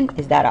oxygen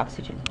is that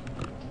oxygen.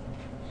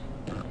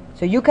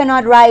 So you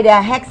cannot write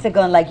a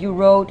hexagon like you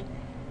wrote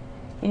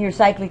in your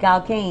cyclic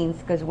alkanes,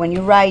 because when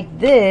you write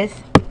this,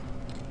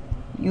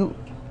 you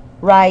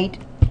write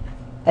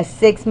a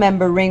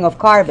 6-member ring of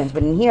carbons.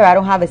 But in here, I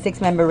don't have a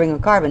 6-member ring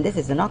of carbon. This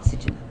is an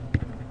oxygen.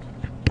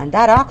 And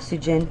that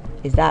oxygen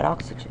is that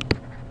oxygen.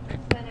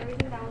 Then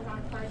everything that was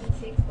on carbon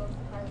 6 goes to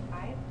carbon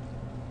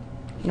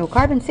 5? No,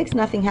 carbon 6,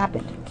 nothing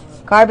happened.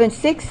 Carbon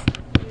 6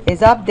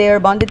 is up there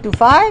bonded to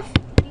 5.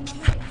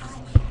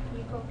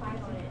 You put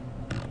 5 on it.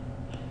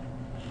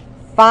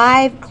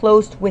 5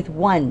 closed with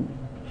 1.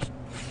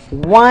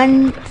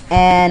 1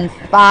 and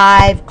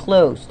 5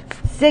 closed.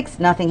 6,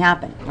 nothing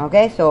happened.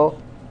 Okay, so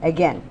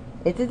again,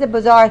 it is a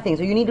bizarre thing.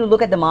 So you need to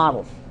look at the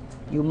models.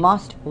 You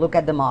must look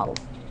at the models.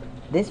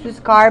 This was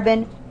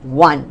carbon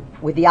 1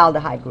 with the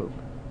aldehyde group.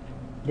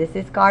 This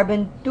is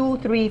carbon 2,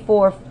 3,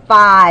 4,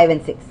 5,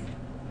 and 6.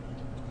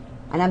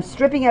 And I'm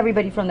stripping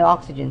everybody from the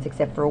oxygens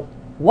except for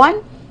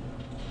 1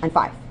 and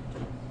 5.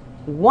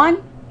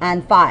 1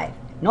 and 5.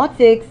 Not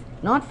 6,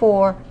 not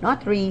 4,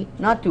 not 3,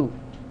 not 2.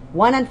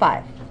 1 and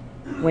 5.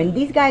 When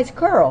these guys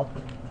curl,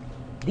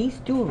 these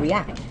two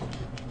react.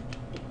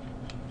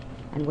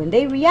 And when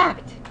they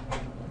react,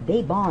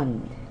 they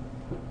bond.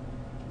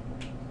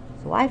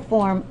 So I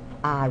form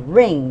a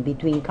ring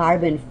between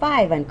carbon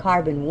 5 and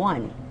carbon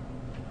 1.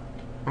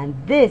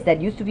 And this, that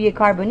used to be a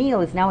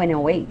carbonyl, is now an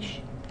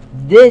OH.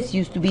 This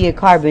used to be a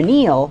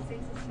carbonyl.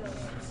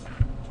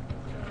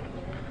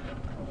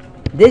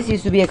 This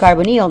used to be a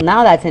carbonyl.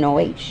 Now that's an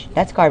OH.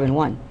 That's carbon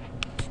 1.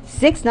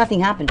 6, nothing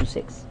happened to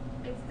 6.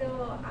 It's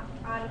still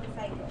out of the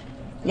cycle.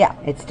 Yeah,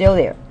 it's still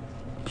there.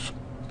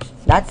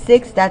 That's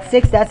 6, that's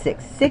 6, that's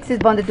 6. 6 is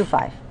bonded to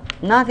 5.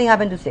 Nothing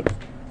happened to 6.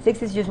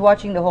 6 is just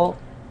watching the whole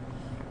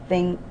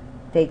thing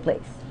take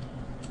place.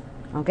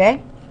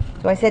 Okay?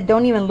 So I said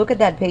don't even look at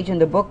that page in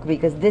the book,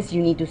 because this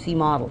you need to see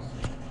models.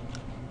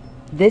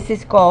 This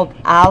is called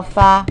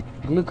alpha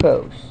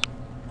glucose.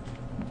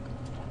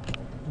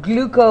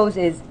 Glucose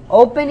is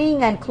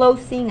opening and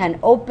closing and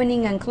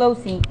opening and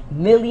closing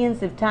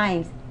millions of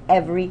times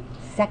every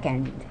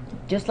second.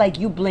 Just like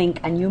you blink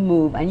and you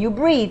move and you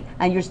breathe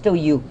and you're still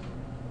you.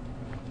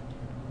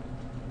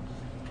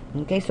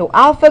 Okay, so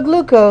alpha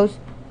glucose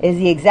is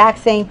the exact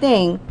same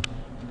thing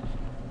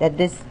that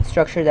this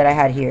structure that I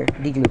had here,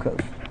 D-glucose.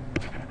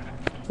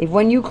 If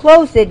when you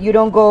close it, you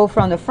don't go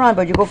from the front,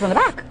 but you go from the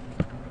back.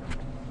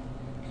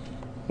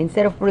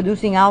 Instead of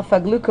producing alpha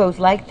glucose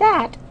like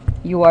that,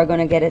 you are going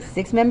to get a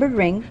 6-membered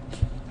ring.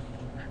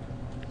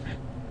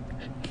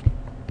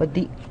 But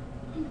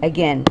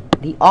again,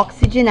 the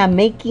oxygen, I'm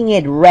making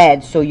it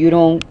red so you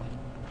don't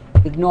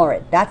ignore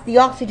it. That's the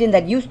oxygen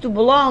that used to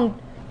belong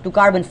to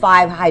carbon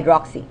 5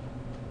 hydroxy.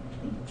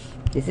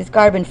 This is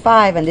carbon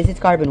 5 and this is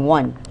carbon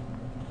 1.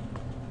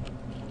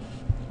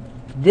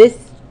 This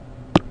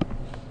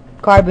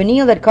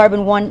carbonyl that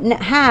carbon 1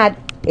 had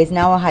is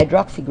now a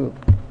hydroxy group.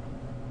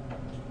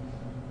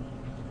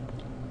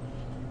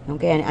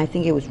 Okay, and I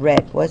think it was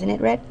red. Wasn't it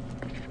red?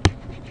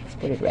 Let's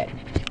put it red.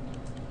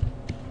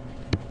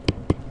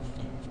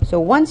 So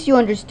once you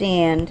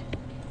understand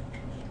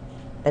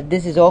that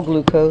this is all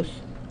glucose,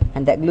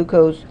 and that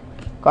glucose,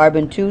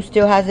 carbon 2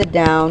 still has it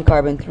down,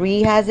 carbon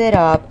 3 has it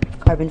up,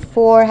 carbon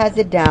 4 has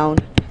it down,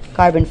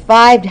 carbon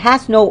 5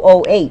 has no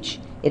OH,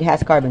 it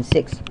has carbon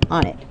 6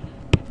 on it.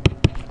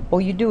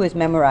 All you do is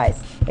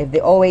memorize. If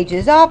the OH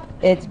is up,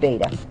 it's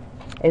beta.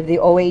 If the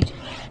OH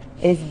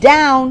is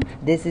down,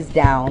 this is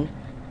down.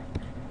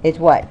 It's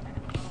what?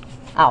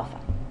 Alpha.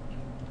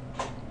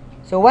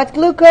 So what's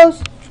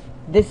glucose?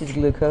 This is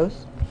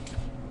glucose.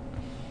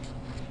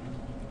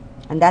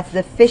 And that's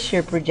the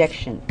Fisher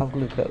projection of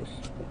glucose.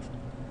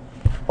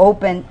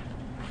 Open.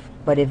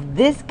 But if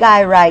this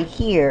guy right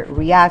here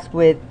reacts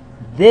with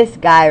this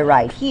guy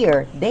right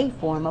here, they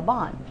form a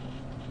bond.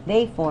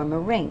 They form a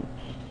ring.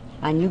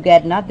 And you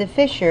get not the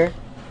Fisher,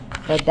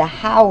 but the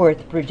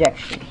Haworth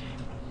projection.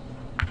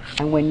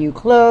 And when you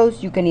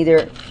close, you can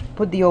either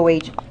put the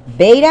OH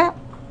beta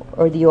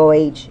or the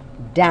OH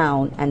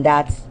down, and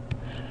that's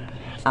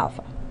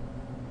alpha.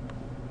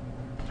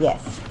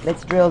 Yes,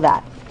 let's drill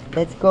that.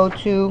 Let's go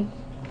to...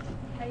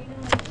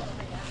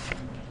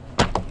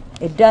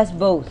 It does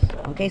both.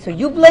 Okay, so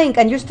you blink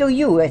and you're still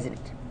you, isn't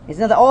it? It's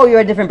not that, oh, you're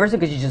a different person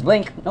because you just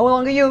blink. No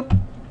longer you.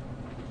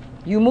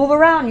 You move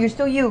around, you're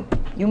still you.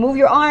 You move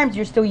your arms,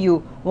 you're still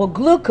you. Well,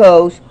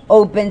 glucose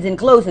opens and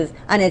closes,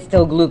 and it's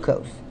still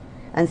glucose.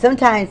 And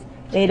sometimes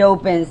it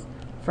opens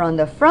from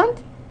the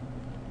front,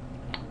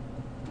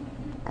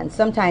 and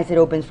sometimes it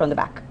opens from the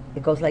back.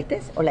 It goes like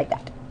this or like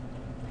that.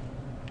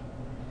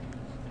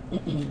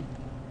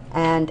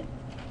 And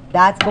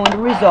that's going to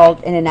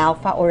result in an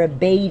alpha or a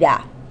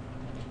beta.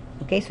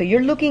 Okay, so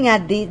you're looking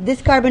at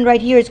this carbon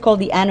right here is called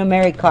the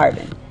anomeric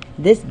carbon.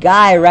 This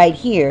guy right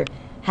here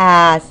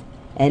has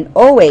an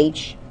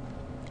OH.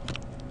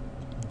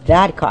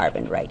 That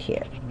carbon right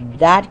here,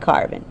 that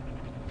carbon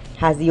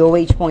has the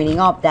OH pointing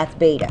up, that's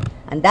beta.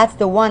 And that's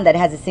the one that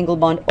has a single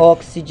bond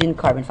oxygen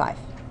carbon 5.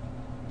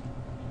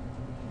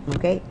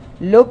 Okay,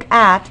 look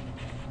at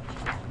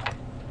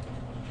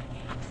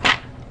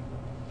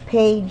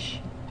page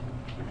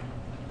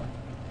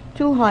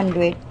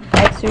 200,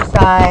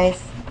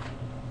 exercise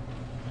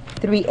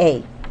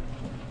 3A.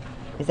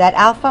 Is that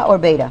alpha or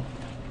beta?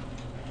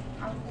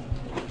 No,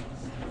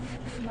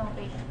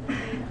 beta.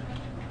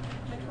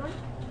 Which one?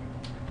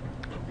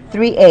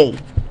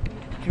 3A.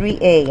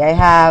 3A. I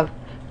have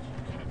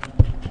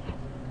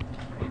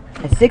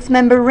a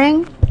 6-member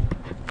ring.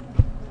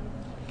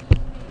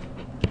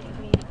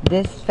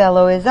 This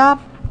fellow is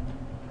up.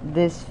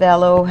 This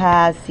fellow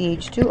has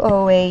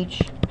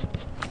CH2OH.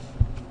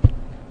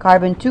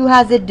 Carbon 2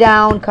 has it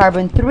down.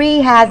 Carbon 3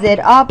 has it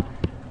up.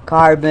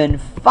 Carbon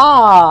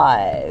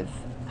 5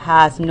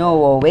 has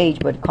no OH,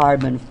 but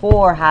carbon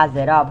 4 has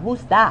it up.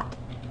 Who's that?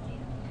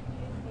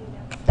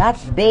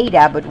 That's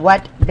beta, but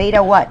what?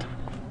 Beta what?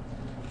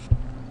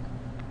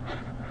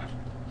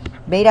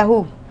 Beta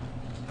who?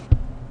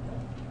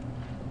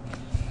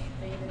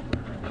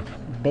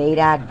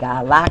 Beta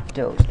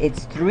galactose.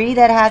 It's 3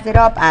 that has it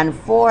up and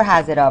 4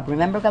 has it up.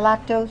 Remember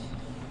galactose?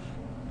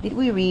 Did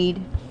we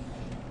read?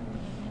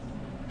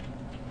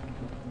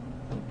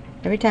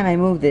 Every time I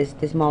move this,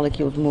 these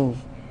molecules move.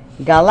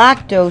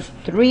 Galactose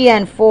 3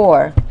 and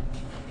 4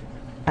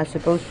 as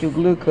opposed to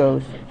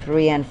glucose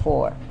 3 and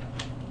 4.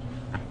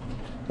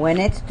 When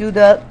it's to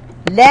the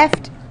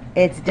left,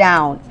 it's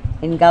down.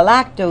 In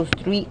galactose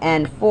 3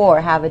 and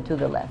 4 have it to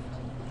the left.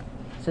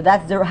 So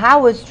that's the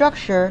Haworth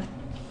structure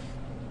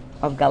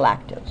of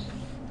galactose.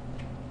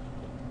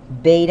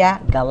 Beta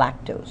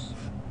galactose.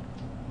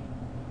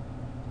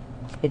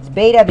 It's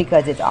beta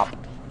because it's up.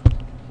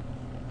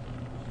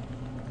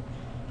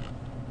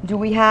 Do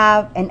we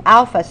have an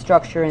alpha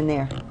structure in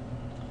there?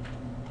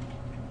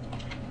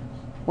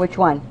 Which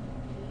one?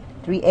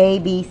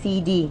 3A, B,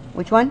 C, D.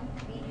 Which one?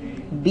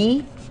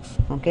 B.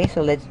 Okay,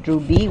 so let's draw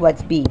B.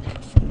 What's B?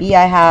 B,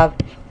 I have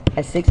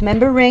a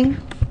 6-member ring.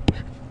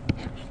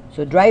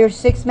 So draw your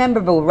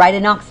 6-member, but write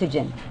an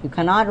oxygen. You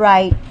cannot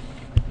write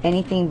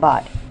anything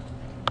but.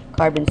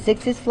 Carbon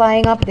 6 is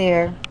flying up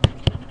there.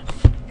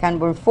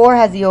 Carbon 4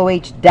 has the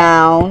OH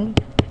down.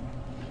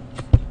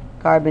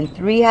 Carbon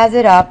 3 has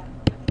it up.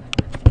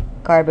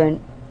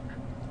 Carbon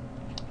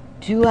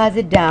 2 has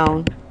it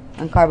down.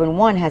 And carbon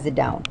 1 has it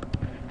down.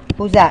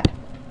 Who's that?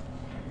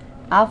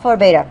 Alpha or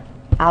beta?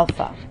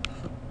 Alpha.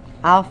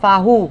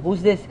 Alpha who?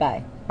 Who's this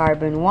guy?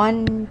 Carbon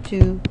 1,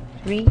 2,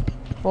 3,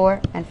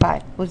 4, and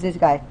 5. Who's this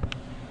guy?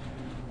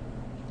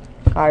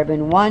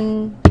 Carbon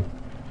 1,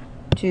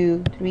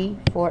 2, 3,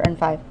 4, and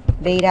 5.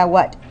 Beta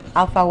what?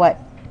 Alpha what?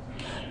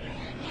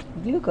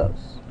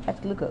 Glucose. That's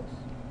glucose.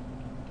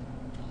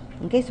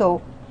 Okay, so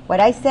what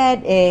I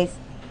said is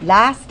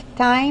last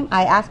time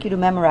I asked you to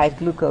memorize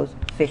glucose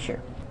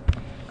Fisher,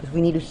 because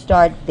we need to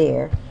start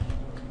there.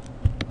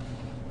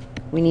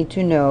 We need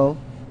to know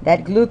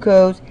that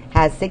glucose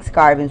has 6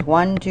 carbons,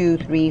 1, 2,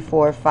 3,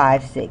 4,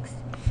 5, 6.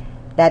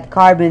 That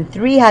carbon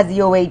 3 has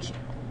the OH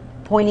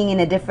pointing in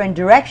a different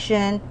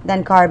direction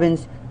than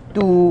carbons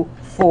 2,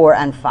 4,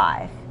 and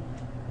 5.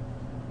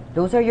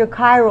 Those are your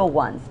chiral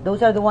ones.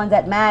 Those are the ones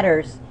that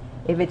matters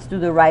if it's to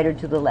the right or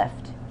to the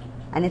left.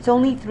 And it's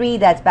only 3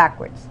 that's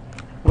backwards.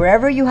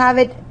 Wherever you have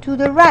it to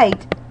the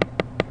right,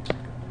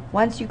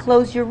 once you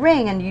close your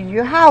ring and use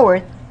your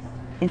Haworth,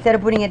 instead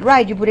of putting it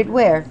right, you put it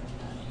where?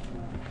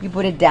 You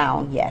put it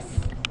down, yes.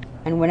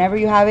 And whenever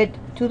you have it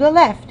to the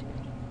left,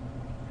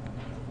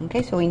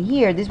 okay, so in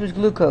here, this was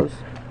glucose.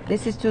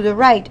 This is to the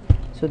right,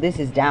 so this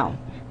is down,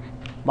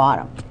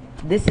 bottom.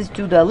 This is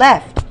to the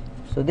left,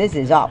 so this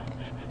is up.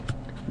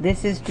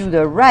 This is to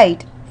the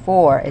right,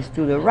 4 is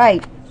to the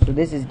right, so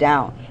this is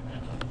down.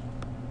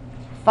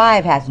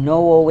 5 has no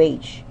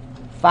OH.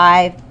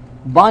 5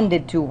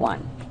 bonded to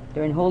 1.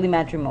 They're in holy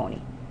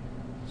matrimony.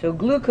 So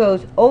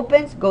glucose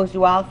opens, goes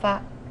to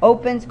alpha,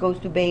 opens, goes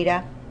to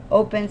beta,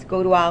 opens,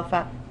 go to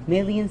alpha,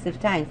 millions of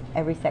times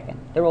every second.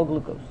 They're all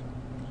glucose.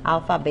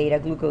 Alpha, beta,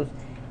 glucose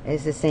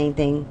is the same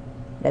thing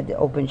that the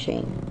open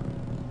chain.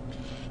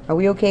 Are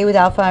we okay with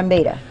alpha and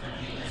beta?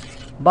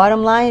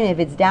 Bottom line, if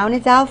it's down,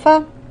 it's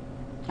alpha,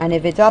 and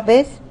if it's up,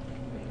 it's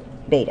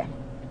beta.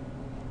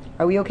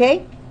 Are we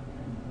okay?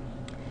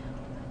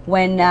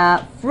 When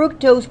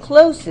fructose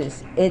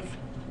closes,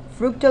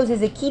 fructose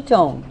is a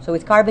ketone, so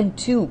it's carbon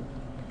 2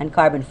 and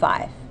carbon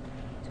 5.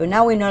 So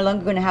now we're no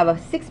longer going to have a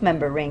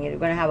 6-member ring, we're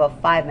going to have a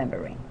 5-member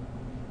ring.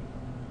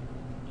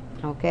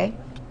 Okay?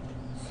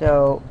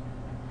 So,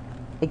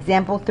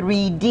 example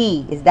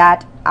 3D, is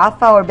that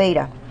alpha or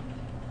beta?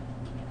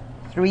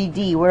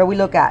 3D, where do we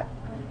look at?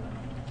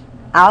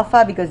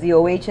 Alpha, because the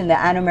OH in the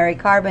anomeric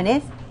carbon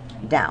is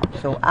down.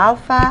 So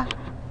alpha,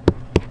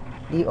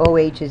 the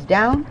OH is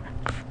down.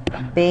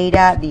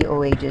 Beta, the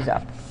OH is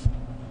up.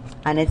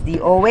 And it's the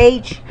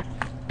OH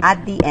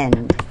at the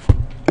end.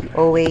 The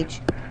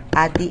OH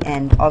at the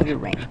end of your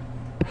ring.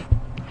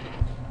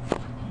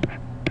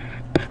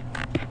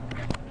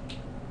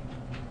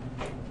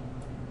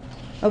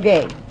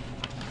 Okay.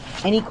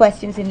 Any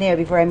questions in there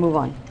before I move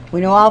on?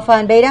 We know alpha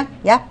and beta?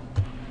 Yeah?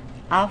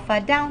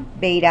 Alpha down,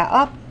 beta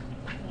up.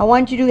 I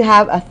want you to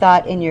have a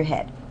thought in your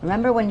head.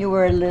 Remember when you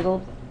were a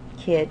little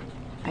kid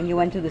and you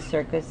went to the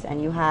circus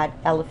and you had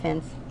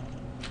elephants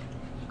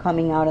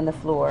coming out on the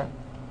floor,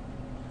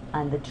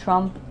 and the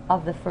trump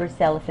of the first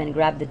elephant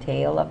grabbed the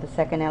tail of the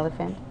second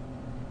elephant?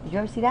 Did you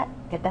ever see that?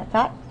 Get that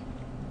thought?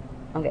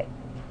 Okay.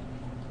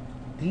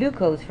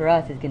 Glucose for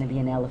us is going to be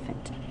an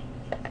elephant.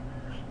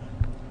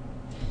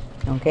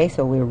 Okay,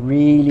 so we're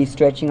really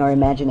stretching our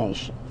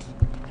imagination.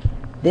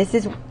 This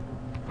is,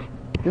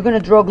 you're going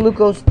to draw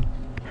glucose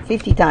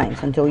 50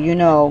 times until you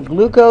know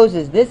glucose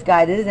is this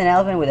guy. This is an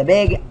elephant with a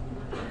big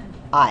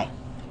eye.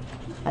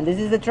 And this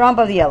is the trump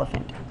of the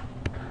elephant.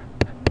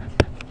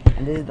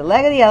 And this is the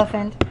leg of the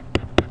elephant.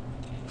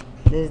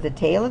 This is the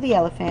tail of the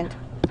elephant.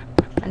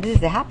 And this is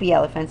the happy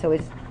elephant, so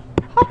it's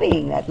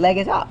hopping. That leg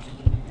is up.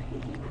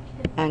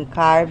 And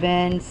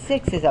carbon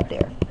 6 is up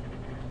there.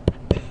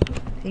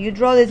 So you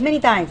draw this many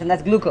times, and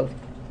that's glucose.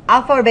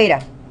 Alpha or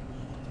beta?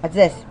 What's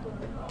this?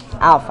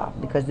 Alpha,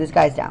 because this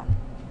guy's down.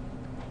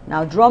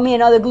 Now draw me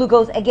another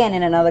glucose again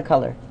in another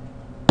color.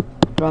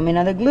 Draw me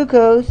another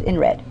glucose in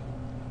red.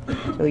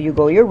 So you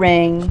go your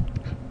ring,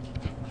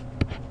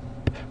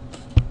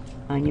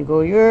 and you go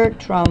your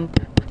trump,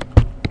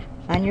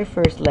 and your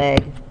first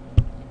leg,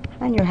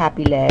 and your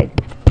happy leg,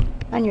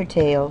 and your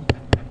tail,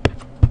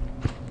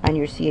 and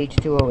your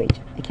CH2OH.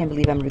 I can't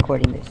believe I'm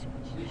recording this.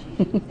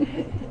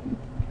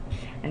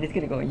 And it's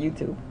going to go on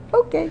YouTube.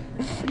 Okay.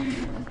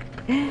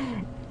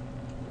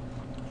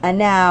 And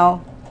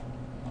now,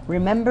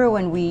 remember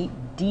when we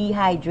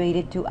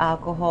dehydrated two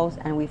alcohols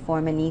and we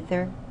form an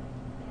ether?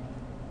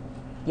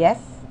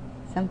 Yes?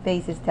 Some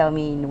faces tell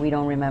me we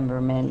don't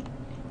remember, man.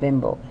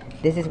 Bimbo.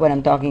 This is what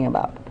I'm talking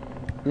about.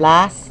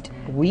 Last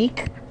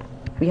week,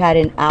 we had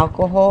an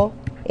alcohol,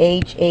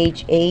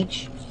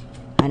 HHH,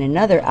 and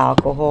another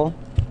alcohol,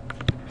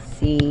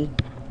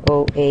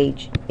 COHHHH,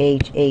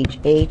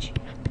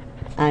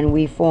 and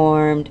we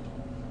formed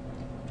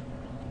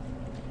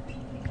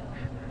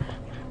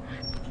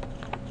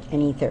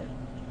an ether.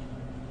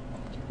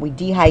 We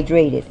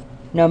dehydrated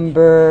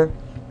the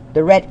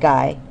red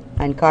guy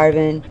and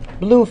carbon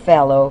blue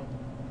fellow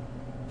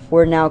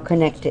were now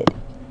connected.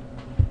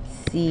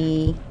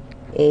 CHHH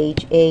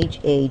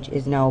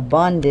is now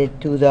bonded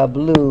to the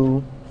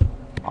blue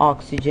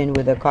oxygen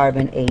with a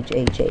carbon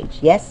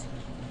HHH. Yes?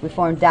 We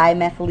formed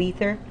dimethyl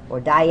ether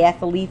or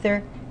diethyl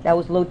ether. That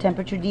was low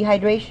temperature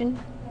dehydration.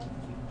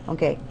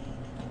 Okay.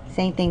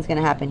 Same thing's going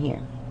to happen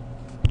here.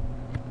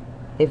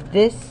 If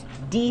this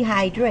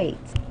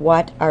dehydrates,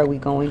 what are we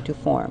going to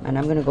form? And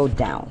I'm going to go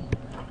down.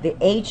 The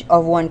H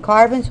of one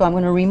carbon, so I'm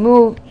going to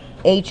remove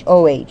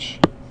HOH.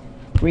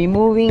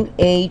 Removing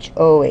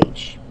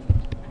HOH.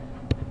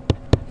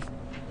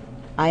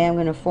 I am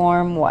going to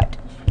form what?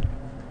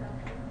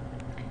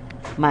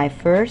 My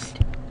first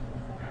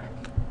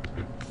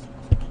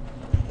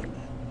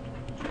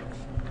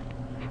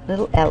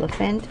little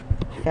elephant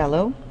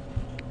fellow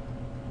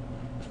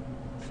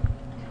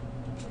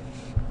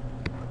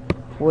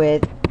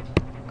with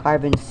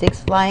carbon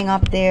 6 flying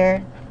up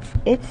there,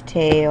 its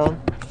tail,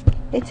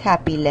 its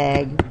happy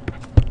leg.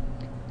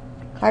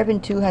 Carbon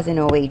 2 has an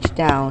OH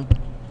down,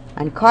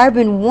 and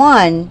carbon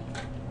 1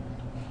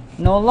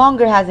 no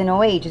longer has an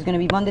OH. It's going to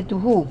be bonded to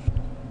who?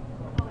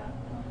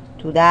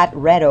 To that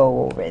red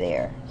O over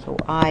there. So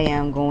I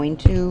am going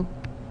to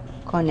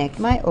connect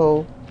my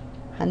O,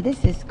 and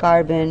this is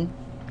carbon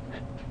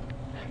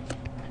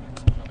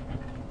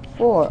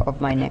 4 of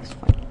my next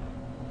one.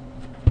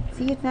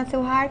 See, it's not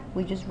so hard.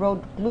 We just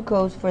wrote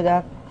glucose for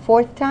the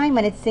 4th time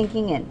and it's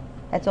sinking in.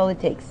 That's all it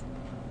takes.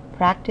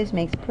 Practice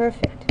makes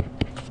perfect.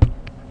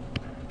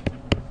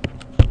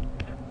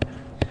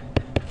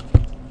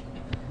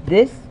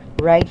 This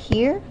right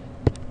here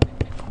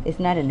is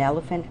not an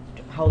elephant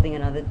holding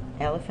another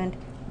elephant.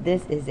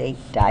 This is a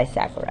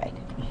disaccharide.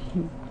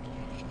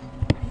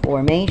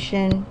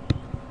 Formation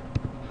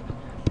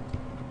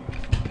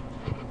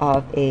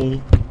of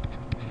a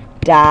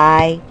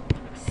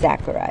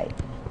disaccharide.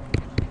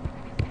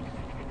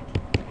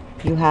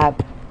 You have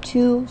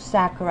two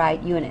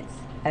saccharide units,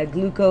 a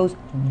glucose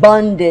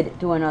bonded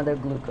to another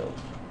glucose.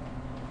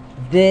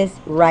 This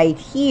right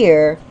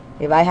here,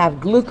 if I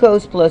have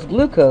glucose plus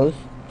glucose,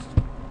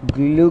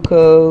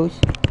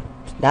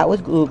 that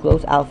was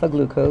glucose, alpha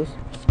glucose,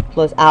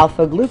 plus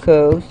alpha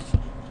glucose.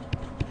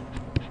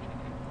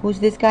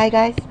 Who's this guy,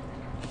 guys?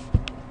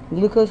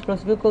 Glucose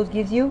plus glucose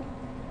gives you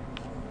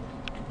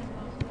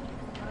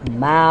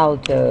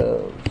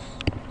maltose.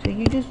 So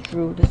you just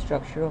drew the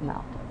structure of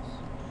maltose.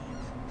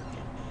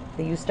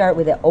 So you start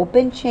with the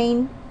open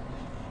chain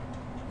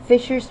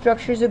Fisher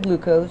structures of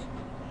glucose,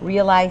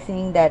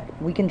 realizing that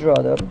we can draw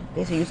them.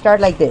 Okay, so you start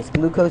like this.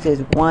 Glucose is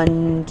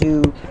 1,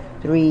 2,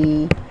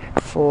 3,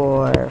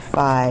 4,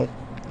 5,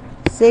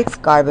 6.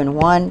 Carbon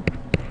 1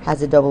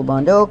 has a double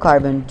bond O.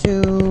 Carbon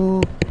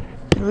 2,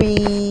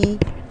 3,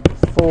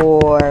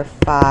 4,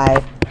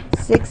 5,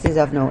 6 is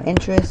of no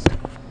interest.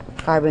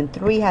 Carbon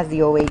 3 has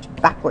the OH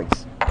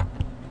backwards.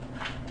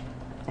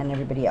 And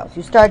everybody else.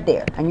 You start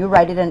there and you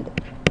write it a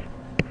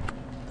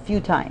few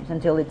times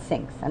until it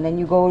sinks. And then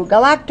you go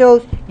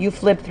galactose, you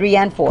flip 3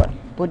 and 4.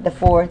 Put the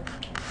fourth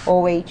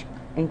OH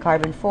in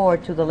carbon 4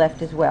 to the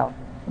left as well.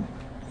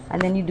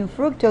 And then you do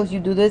fructose, you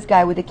do this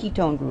guy with the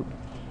ketone group.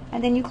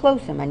 And then you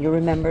close them and you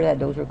remember that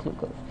those are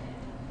glucose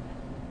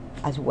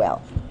as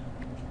well.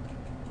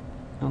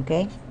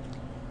 Okay?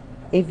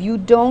 If you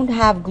don't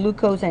have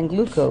glucose and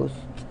glucose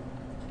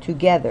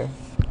together,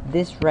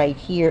 this right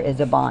here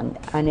is a bond,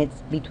 and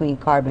it's between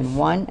carbon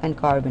 1 and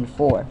carbon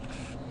 4.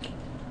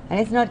 And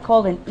it's not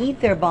called an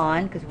ether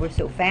bond because we're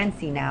so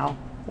fancy now.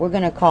 We're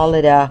going to call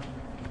it a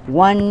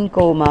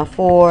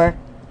 1,4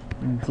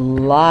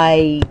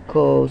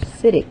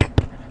 glycosidic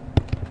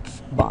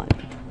bond,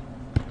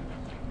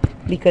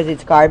 because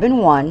it's carbon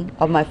 1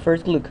 of my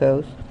first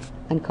glucose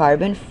and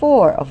carbon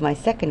 4 of my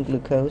second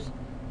glucose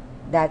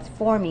that's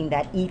forming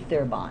that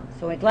ether bond.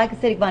 So a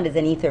glycosidic bond is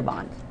an ether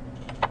bond.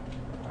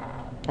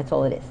 That's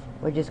all it is.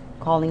 We're just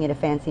calling it a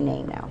fancy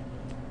name now.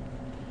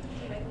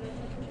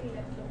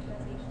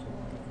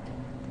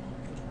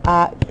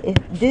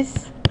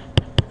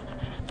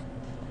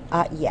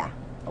 Yeah,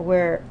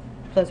 where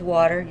plus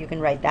water, you can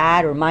write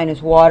that, or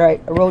minus water. I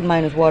wrote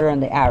minus water on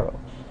the arrow.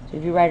 So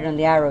if you write it on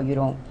the arrow,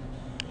 you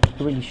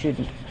really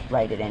shouldn't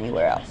write it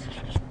anywhere else.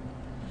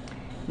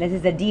 This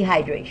is a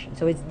dehydration.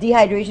 So it's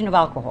dehydration of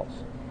alcohols.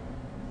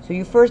 So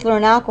you first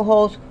learn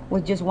alcohols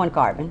with just one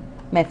carbon,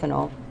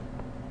 methanol,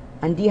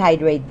 and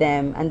dehydrate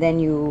them, and then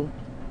you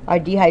are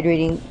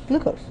dehydrating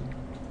glucose.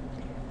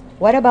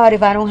 What about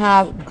if I don't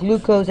have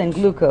glucose and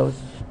glucose,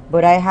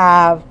 but I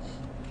have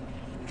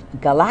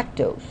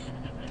galactose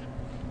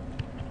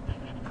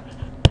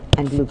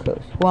and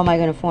glucose? Who am I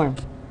going to form?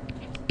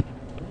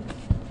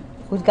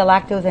 Who's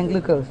galactose and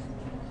glucose?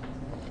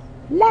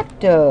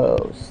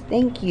 Lactose.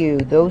 Thank you.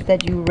 Those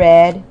that you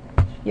read,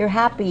 you're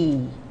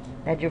happy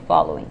that you're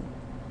following.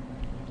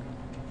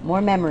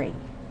 More memory.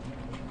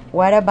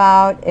 What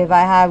about if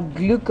I have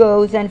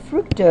glucose and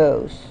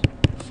fructose?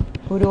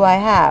 Who do I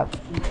have?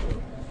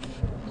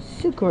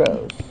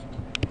 Sucrose.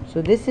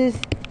 So this is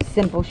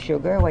simple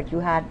sugar, what you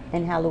had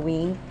in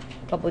Halloween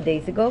a couple of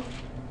days ago.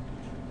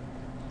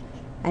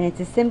 And it's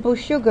a simple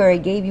sugar.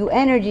 It gave you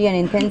energy, and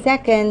in 10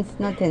 seconds,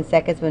 not 10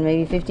 seconds, but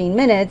maybe 15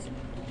 minutes,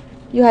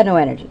 you had no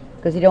energy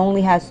because it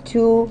only has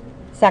 2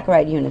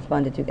 saccharide units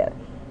bonded together.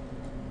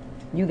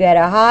 You get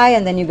a high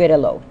and then you get a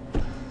low.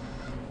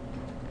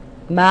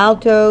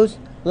 Maltose,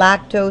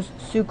 lactose,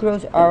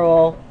 sucrose are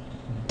all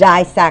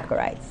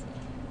disaccharides.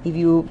 If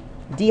you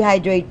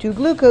dehydrate 2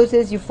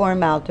 glucoses, you form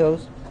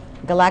maltose.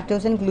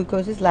 Galactose and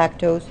glucose is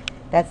lactose.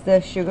 That's the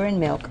sugar in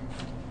milk.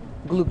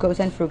 Glucose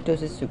and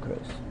fructose is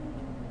sucrose.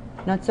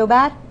 Not so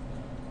bad?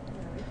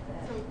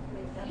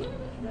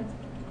 That's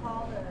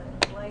called a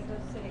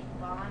glycosidic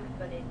bond,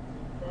 but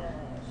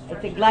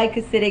It's a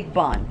glycosidic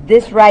bond.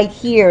 This right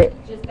here,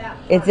 just that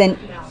it's part an,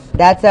 counts.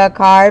 that's a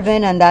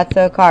carbon and that's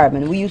a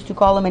carbon. We used to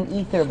call them an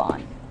ether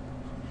bond.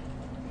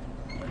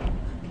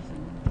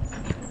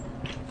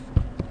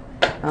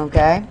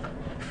 Okay?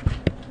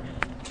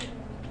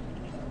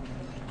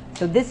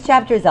 So this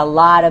chapter is a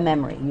lot of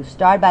memory. You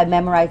start by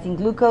memorizing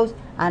glucose,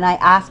 and I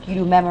ask you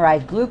to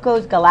memorize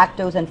glucose,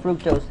 galactose, and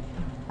fructose.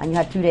 And you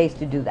have 2 days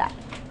to do that.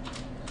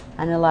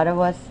 And a lot of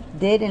us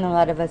did, and a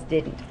lot of us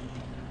didn't.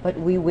 But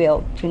we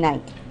will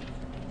tonight.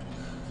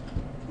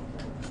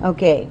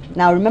 Okay,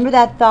 now remember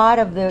that thought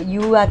of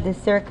you at the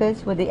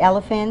circus with the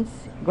elephants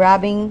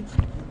grabbing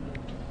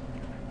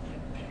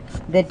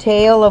the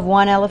tail of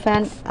one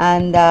elephant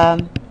and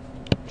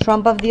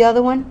trump of the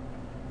other one?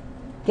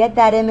 Get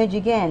that image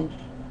again.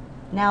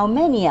 Now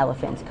many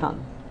elephants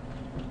come.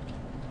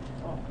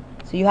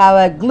 So you have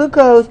a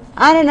glucose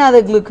and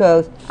another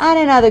glucose and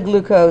another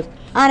glucose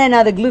and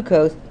another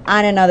glucose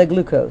and another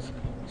glucose.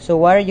 So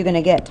what are you going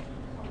to get?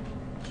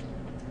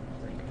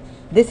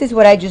 This is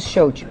what I just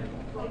showed you.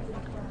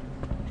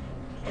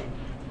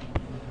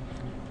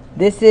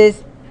 This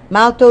is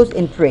maltose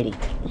in pretty.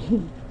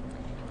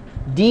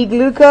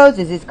 D-glucose,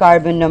 this is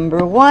carbon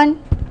number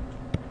 1.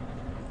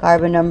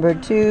 Carbon number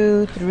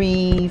 2,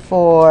 3,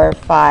 4,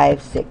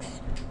 5, 6.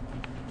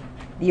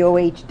 The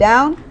OH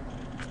down.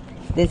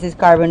 This is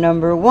carbon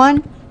number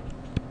 1,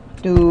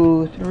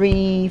 2,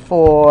 3,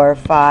 4,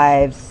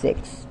 5,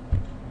 6.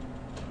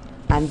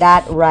 And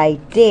that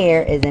right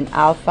there is an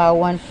alpha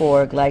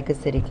 1,4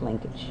 glycosidic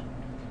linkage.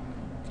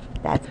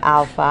 That's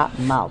alpha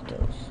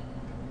maltose.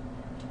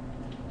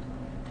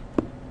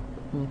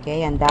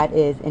 Okay, and that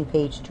is in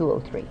page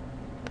 203.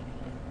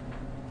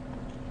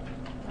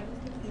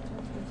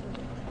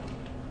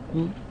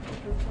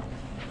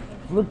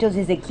 Fructose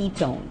is a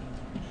ketone.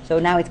 So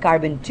now it's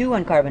carbon 2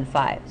 and carbon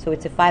 5. So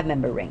it's a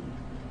 5-member ring.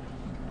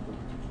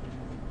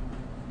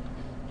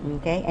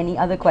 Okay, any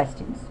other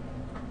questions?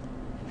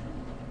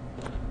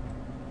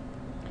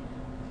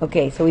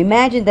 Okay, so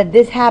imagine that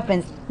this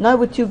happens not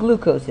with 2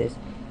 glucoses.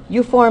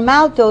 You form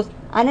maltose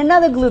and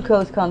another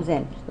glucose comes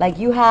in. Like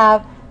you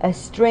have a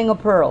string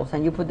of pearls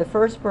and you put the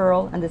first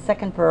pearl and the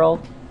second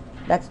pearl,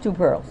 that's 2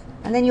 pearls.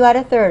 And then you add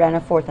a third and a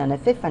fourth and a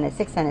fifth and a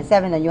sixth and a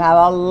seventh, and you have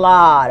a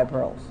lot of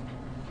pearls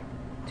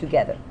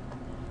together.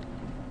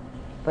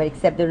 But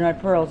except they're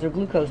not pearls, they're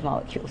glucose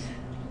molecules.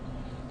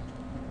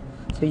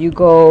 So you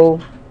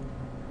go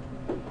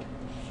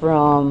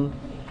from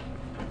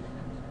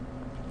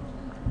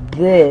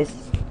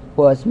this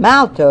was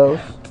maltose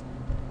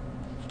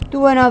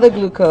to another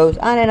glucose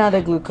and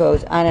another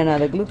glucose and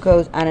another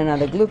glucose and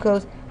another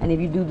glucose. And if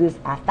you do this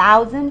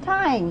 1,000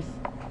 times,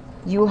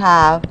 you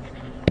have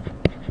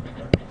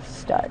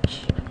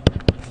starch.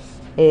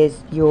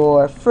 Is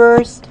your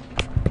first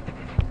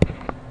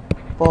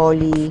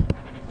poly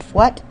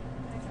what?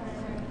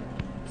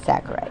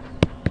 Saccharide.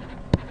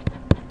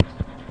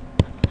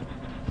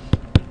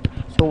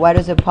 So what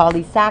does a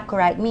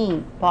polysaccharide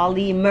mean?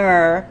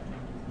 Polymer,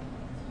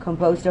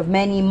 composed of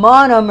many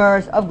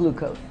monomers of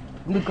glucose.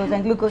 Glucose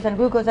and glucose and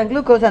glucose and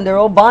glucose, and they're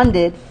all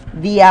bonded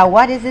via,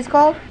 what is this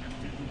called?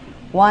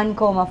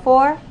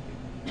 1,4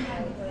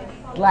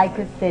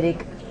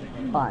 glycosidic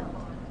bond.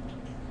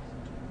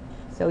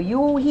 So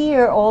you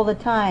hear all the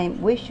time,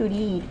 we should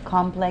eat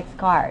complex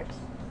carbs.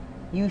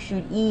 You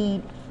should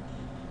eat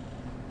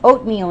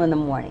oatmeal in the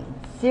morning,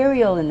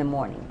 cereal in the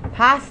morning,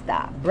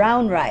 pasta,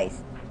 brown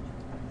rice.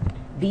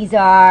 These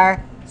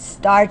are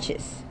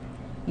starches.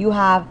 You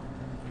have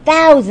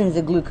thousands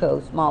of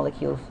glucose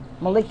molecules,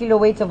 molecular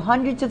weights of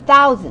hundreds of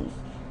thousands.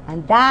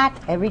 And that,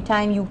 every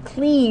time you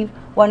cleave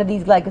one of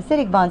these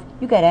glycosidic bonds,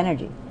 you get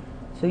energy.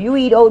 So you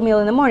eat oatmeal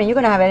in the morning, you're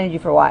going to have energy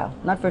for a while,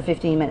 not for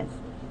 15 minutes.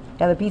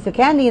 If you have a piece of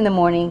candy in the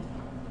morning,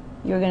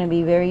 you're going to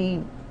be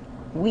very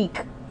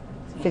weak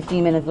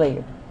 15 minutes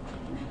later.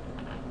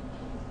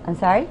 I'm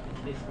sorry?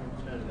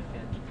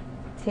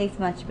 Tastes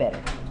much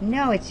better.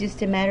 No, it's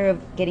just a matter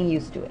of getting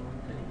used to it.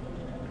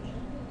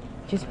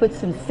 Just put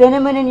some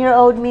cinnamon in your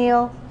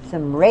oatmeal,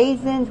 some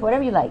raisins,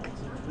 whatever you like.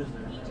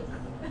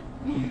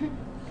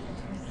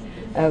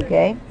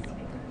 Okay?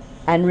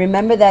 And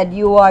remember that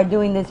you are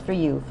doing this for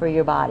you, for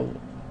your body.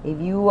 If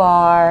you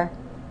are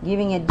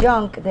giving it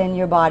junk, then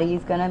your body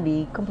is going to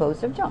be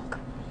composed of junk.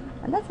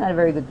 And that's not a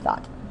very good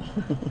thought.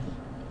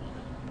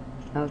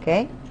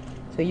 Okay?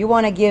 So you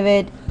want to give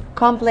it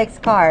complex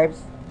carbs.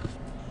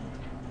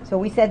 So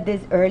we said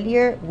this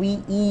earlier,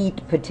 we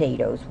eat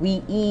potatoes,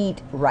 we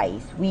eat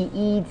rice, we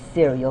eat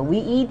cereal, we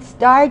eat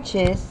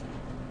starches,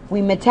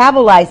 we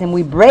metabolize them,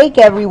 we break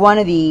every one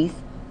of these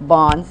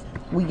bonds,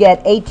 we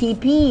get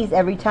ATPs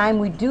every time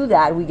we do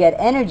that, we get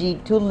energy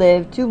to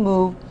live, to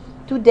move,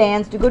 to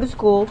dance, to go to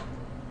school,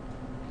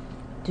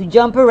 to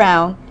jump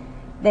around.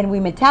 Then we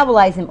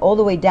metabolize them all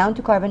the way down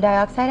to carbon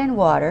dioxide and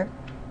water.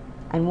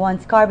 And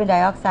once carbon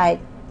dioxide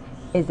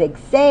is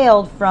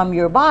exhaled from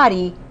your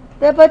body,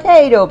 the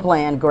potato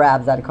plant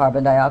grabs that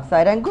carbon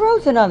dioxide and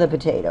grows another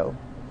potato.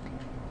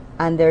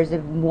 And there's a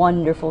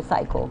wonderful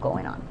cycle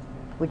going on,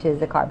 which is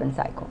the carbon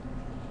cycle.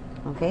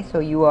 Okay, so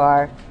you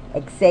are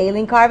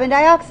exhaling carbon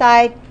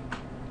dioxide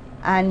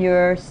and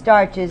your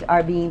starches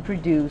are being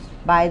produced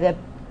by the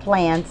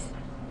plants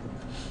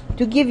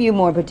to give you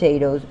more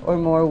potatoes or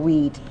more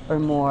wheat or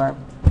more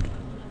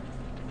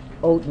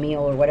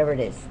oatmeal or whatever it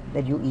is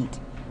that you eat.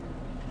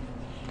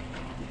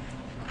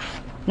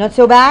 Not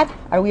so bad?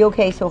 Are we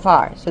okay so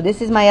far? So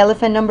this is my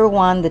elephant number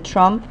 1, the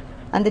trump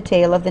and the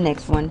tail of the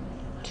next one.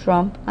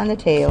 Trump and the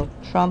tail,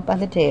 trump and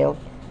the tail.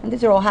 And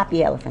these are all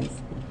happy elephants,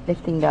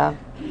 lifting the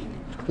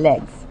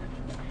legs.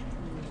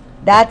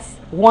 That's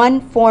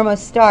one form of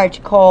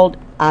starch called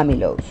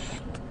amylose.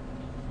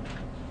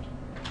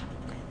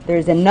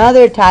 There's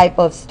another type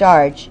of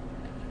starch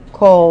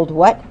called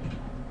what?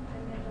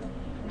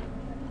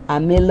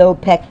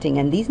 Amylopectin.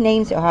 And these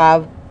names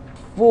have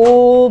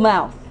full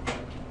mouth.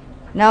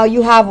 Now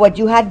you have what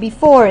you had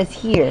before is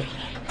here.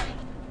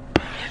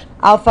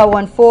 alpha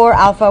 1,4,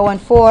 alpha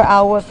 1,4,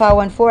 alpha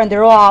 1,4, and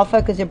they're all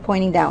alpha because they're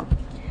pointing down.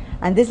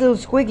 And this little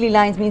squiggly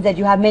lines means that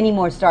you have many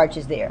more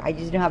starches there. I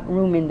just don't have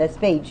room in this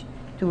page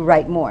to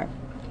write more.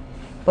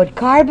 But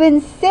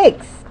carbon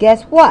 6,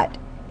 guess what?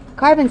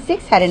 Carbon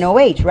 6 had an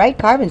OH, right?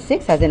 Carbon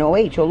 6 has an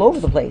OH all over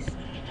the place.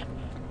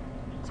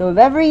 So if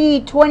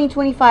every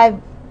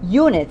 25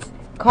 units,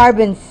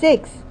 carbon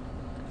 6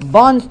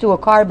 bonds to a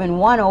carbon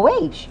 1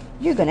 OH,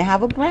 you're going to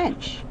have a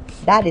branch.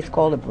 That is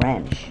called a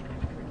branch.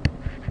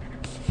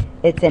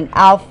 It's an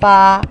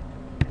alpha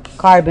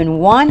carbon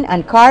 1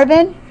 and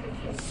carbon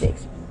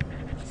 6.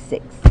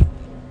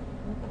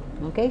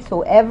 Okay,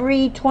 so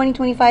every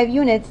 25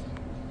 units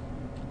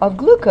of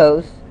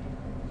glucose,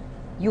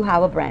 you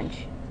have a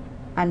branch.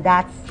 And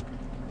that's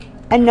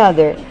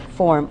another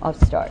form of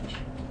starch,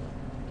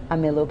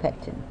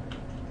 amylopectin.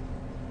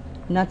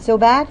 Not so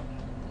bad?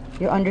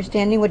 You're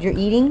understanding what you're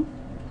eating?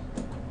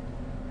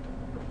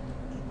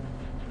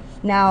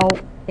 Now,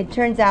 it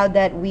turns out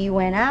that we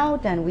went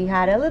out and we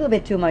had a little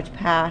bit too much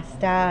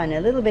pasta and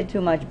a little bit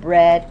too much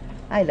bread.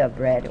 I love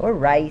bread. Or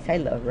rice. I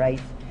love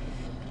rice.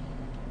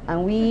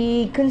 And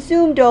we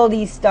consumed all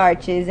these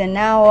starches, and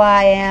now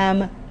I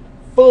am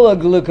full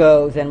of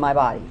glucose in my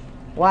body.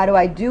 What do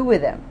I do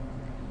with them?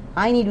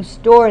 I need to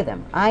store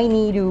them. I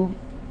need to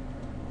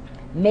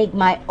make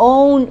my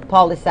own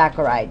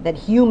polysaccharide that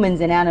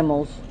humans and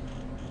animals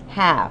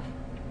have.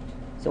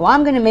 So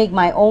I'm going to make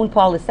my own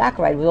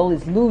polysaccharide with all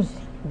this loose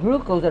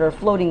glucose that are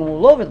floating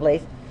all over the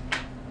place,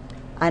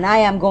 and I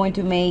am going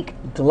to make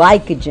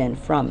glycogen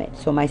from it.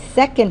 So my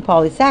second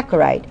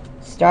polysaccharide,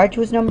 starch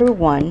was number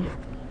 1,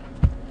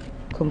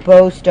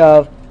 composed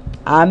of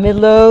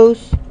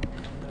amylose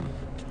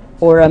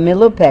or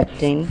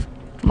amylopectin.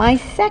 My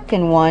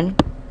second one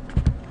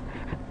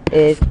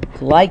is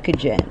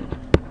glycogen.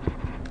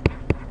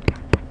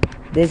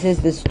 This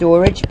is the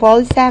storage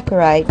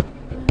polysaccharide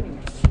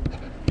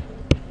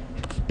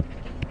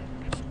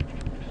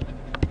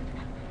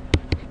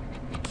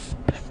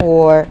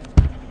for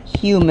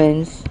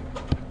humans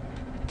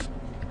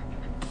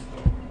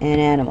and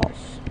animals.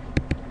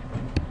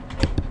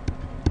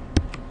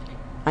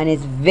 And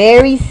it's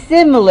very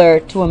similar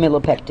to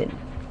amylopectin.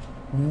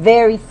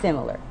 Very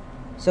similar.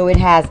 So it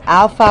has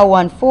alpha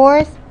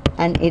 1,4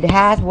 and it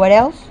has what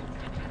else?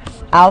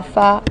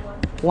 Alpha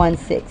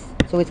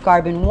 1,6. So it's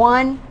carbon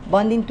 1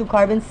 bonding to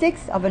carbon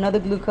 6 of another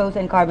glucose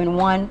and carbon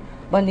 1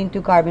 bonding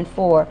to carbon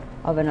 4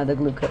 of another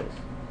glucose.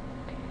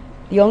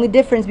 The only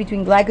difference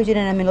between glycogen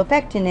and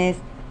amylopectin is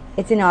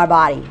it's in our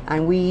body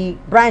and we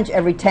branch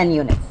every 10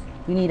 units.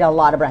 We need a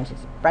lot of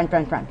branches. Branch,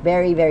 branch, branch.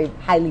 Very, very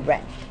highly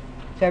branched.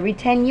 So every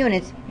 10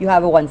 units, you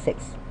have a 1,6.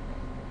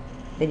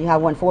 Then you have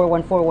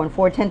 1,4, 1,4,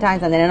 1,4, 10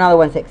 times, and then another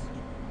 1,6.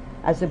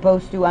 As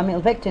opposed to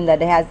amylopectin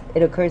that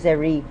it occurs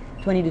every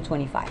 20 to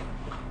 25.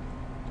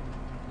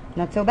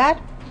 Not so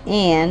bad.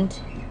 And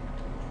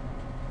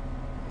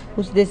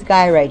who's this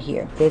guy right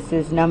here? This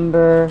is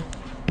number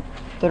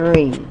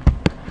 3.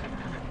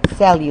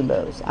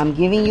 Cellulose. I'm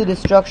giving you the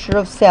structure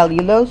of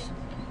cellulose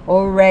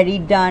already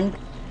done.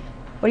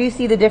 What do you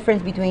see the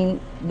difference between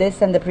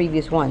this and the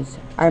previous ones?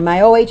 Are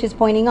my OHs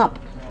pointing up?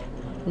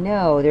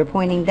 No, they're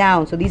pointing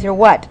down. So these are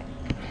what?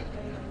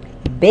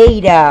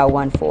 Beta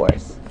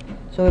 1,4s.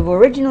 So if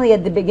originally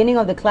at the beginning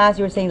of the class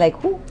you were saying like,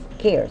 who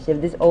cares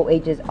if this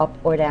OH is up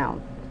or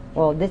down?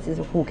 Well, this is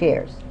who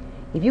cares.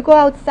 If you go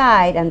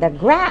outside and the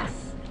grass,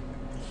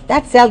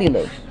 that's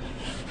cellulose.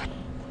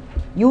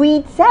 You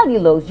eat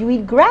cellulose, you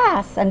eat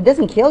grass, and it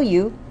doesn't kill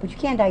you, but you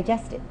can't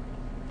digest it.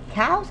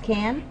 Cows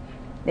can.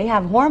 They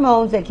have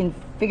hormones that can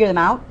figure them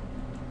out.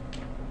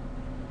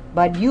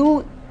 But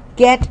you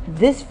get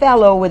this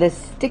fellow with a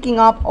sticking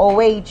up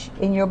OH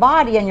in your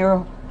body and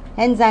your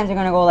enzymes are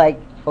going to go like,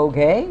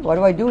 okay, what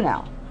do I do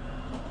now?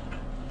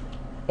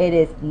 It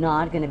is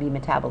not going to be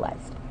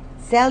metabolized.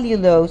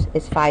 Cellulose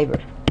is fiber.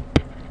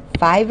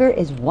 Fiber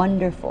is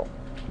wonderful.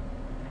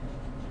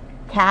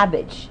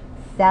 Cabbage,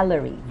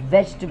 celery,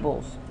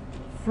 vegetables,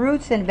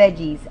 fruits and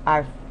veggies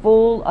are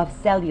full of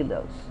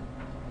cellulose.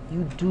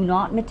 You do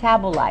not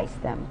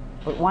metabolize them.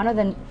 But one of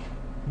the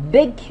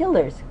big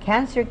killers,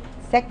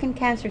 second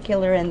cancer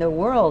killer in the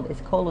world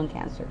is colon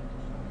cancer.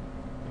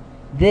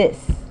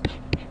 This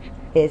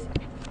is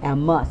a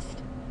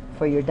must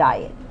for your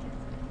diet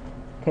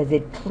because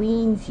it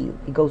cleans you.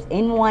 It goes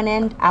in one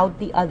end, out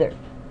the other.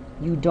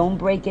 You don't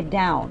break it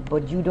down,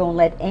 but you don't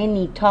let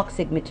any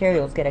toxic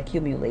materials get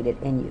accumulated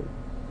in you.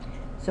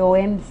 So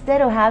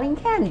instead of having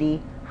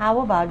candy, how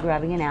about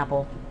grabbing an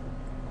apple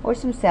or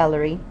some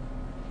celery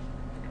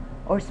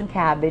or some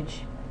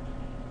cabbage?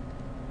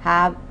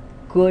 Have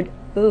good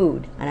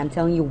food, and I'm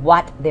telling you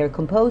what they're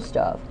composed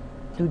of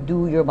to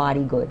do your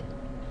body good.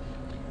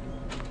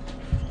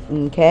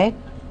 Okay?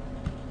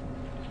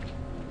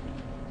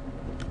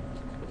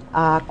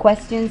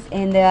 Questions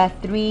in the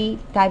 3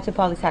 types of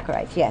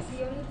polysaccharides? Yes.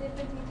 The only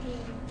difference between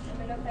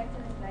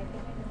amylopectin and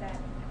glycogen is that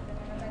the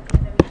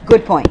amylopectin is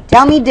Good point.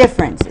 Tell me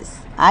differences.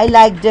 I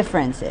like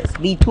differences.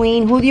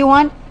 Between who do you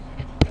want?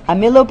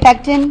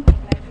 Amylopectin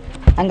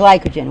and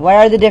glycogen. What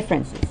are the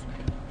differences?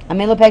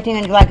 Amylopectin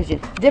and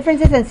glycogen.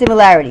 Differences and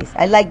similarities.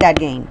 I like that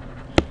game.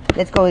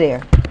 Let's go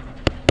there.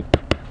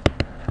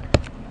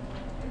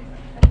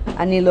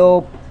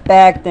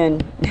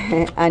 Amylopectin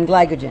and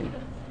glycogen.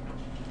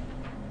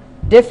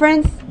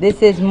 Difference,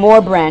 this is more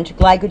branch.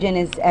 Glycogen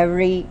is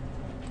every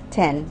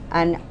 10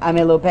 and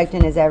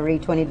amylopectin is every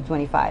 20 to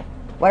 25.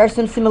 What are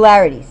some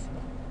similarities?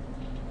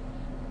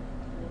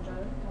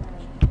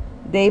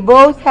 They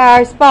both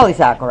have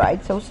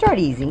polysaccharides, so start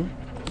easy.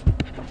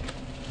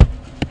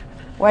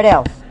 What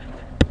else?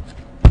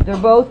 They're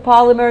both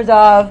polymers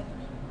of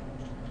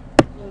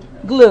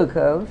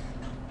glucose.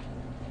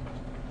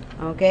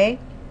 Okay?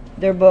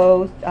 They're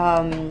both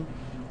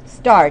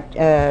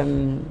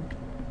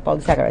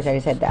polysaccharides, I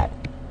said that.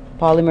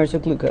 Polymers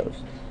of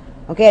glucose.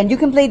 Okay, and you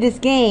can play this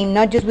game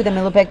not just with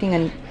amylopectin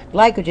and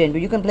glycogen,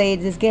 but you can play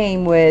this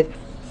game with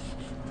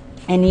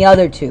any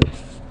other two.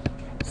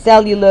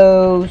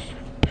 Cellulose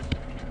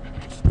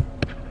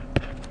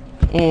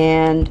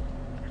and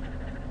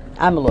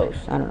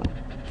amylose. I don't know.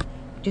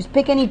 Just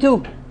pick any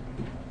two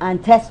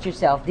and test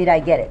yourself. Did I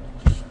get it?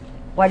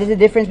 What is the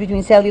difference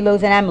between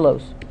cellulose and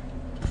amylose?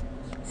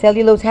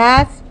 Cellulose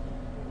has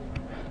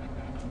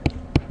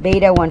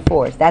beta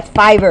 1,4. That's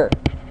fiber.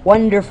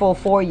 Wonderful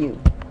for you.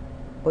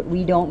 But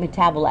we don't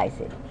metabolize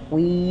it.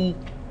 We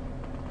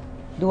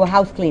do a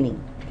house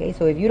cleaning. Okay,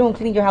 so if you don't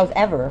clean your house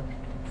ever,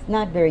 it's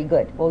not very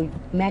good. Well,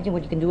 imagine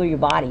what you can do with your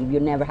body if you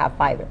never have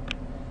fiber.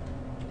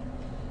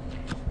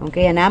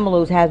 Okay, and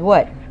amylose has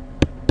what?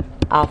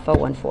 Alpha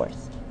 1,4.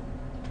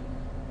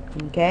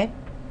 Okay?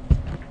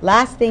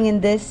 Last thing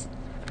in this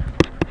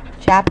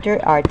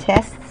chapter are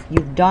tests.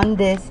 You've done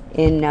this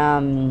in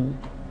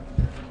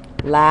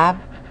lab.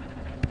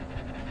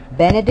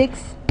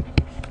 Benedict's,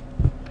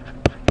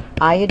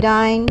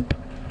 iodine,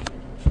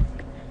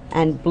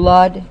 and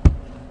blood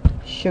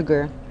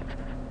sugar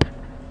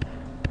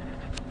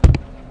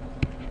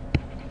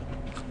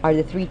are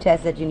the 3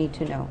 tests that you need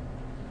to know.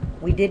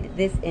 We did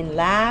this in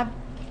lab.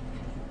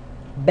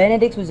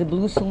 Benedict's was a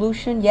blue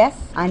solution, yes,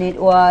 and it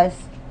was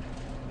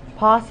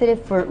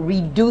positive for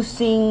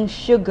reducing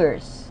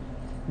sugars.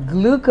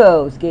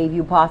 Glucose gave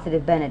you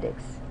positive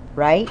Benedict's,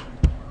 right?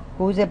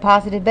 Who's a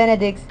positive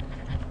Benedict's?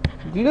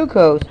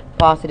 Glucose,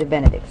 positive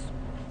Benedict's.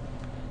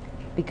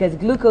 Because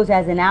glucose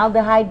has an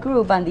aldehyde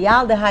group, and the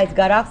aldehydes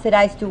got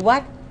oxidized to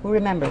what? Who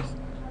remembers?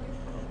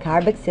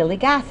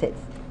 Carboxylic acids.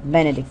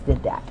 Benedict's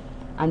did that.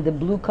 And the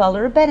blue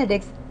color of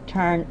Benedict's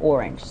turned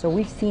orange. So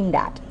we've seen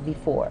that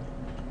before.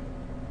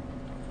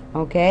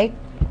 Okay?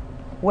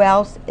 Who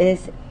else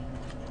is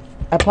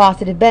a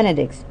positive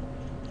Benedict's?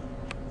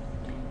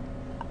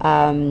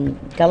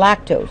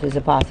 Galactose is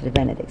a positive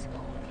Benedict's.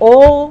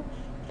 All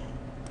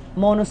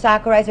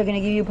monosaccharides are going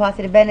to give you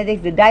positive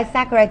Benedict's. The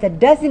disaccharides that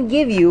doesn't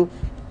give you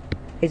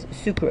is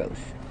sucrose.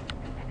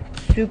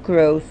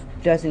 Sucrose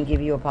doesn't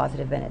give you a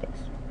positive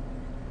Benedict's.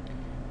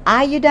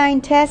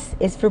 Iodine test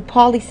is for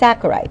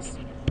polysaccharides.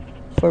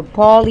 For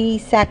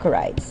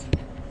polysaccharides.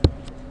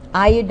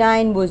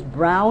 Iodine was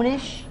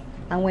brownish,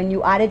 and when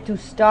you add it to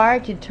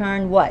starch, it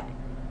turned what?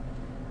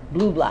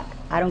 Blue-black.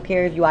 I don't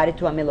care if you add it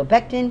to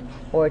amylopectin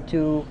or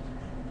to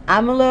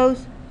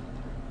amylose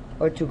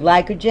or to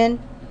glycogen.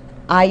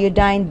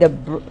 Iodine, the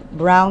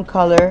brown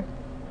color,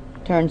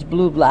 turns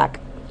blue-black.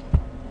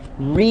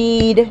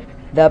 Read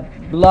the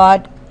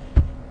blood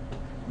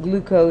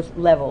glucose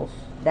levels.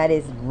 That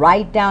is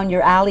right down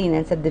your alley, and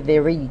it's at the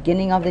very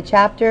beginning of the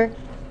chapter.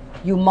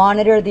 You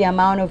monitor the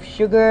amount of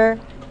sugar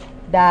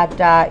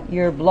that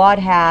your blood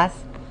has,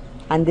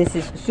 and this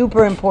is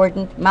super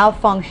important.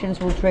 Malfunctions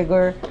will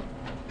trigger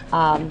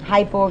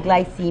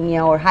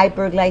hypoglycemia or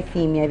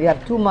hyperglycemia if you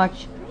have too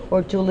much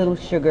or too little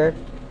sugar.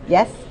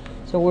 Yes?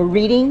 So we're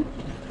reading.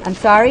 I'm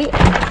sorry.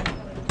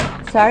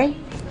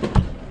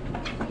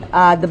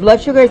 The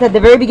blood sugar is at the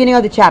very beginning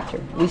of the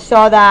chapter. We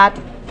saw that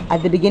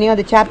at the beginning of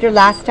the chapter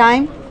last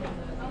time.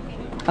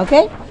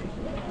 Okay?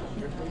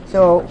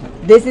 So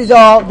this is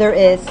all there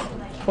is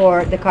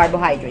for the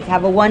carbohydrates.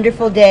 Have a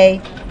wonderful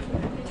day.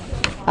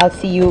 I'll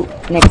see you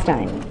next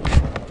time.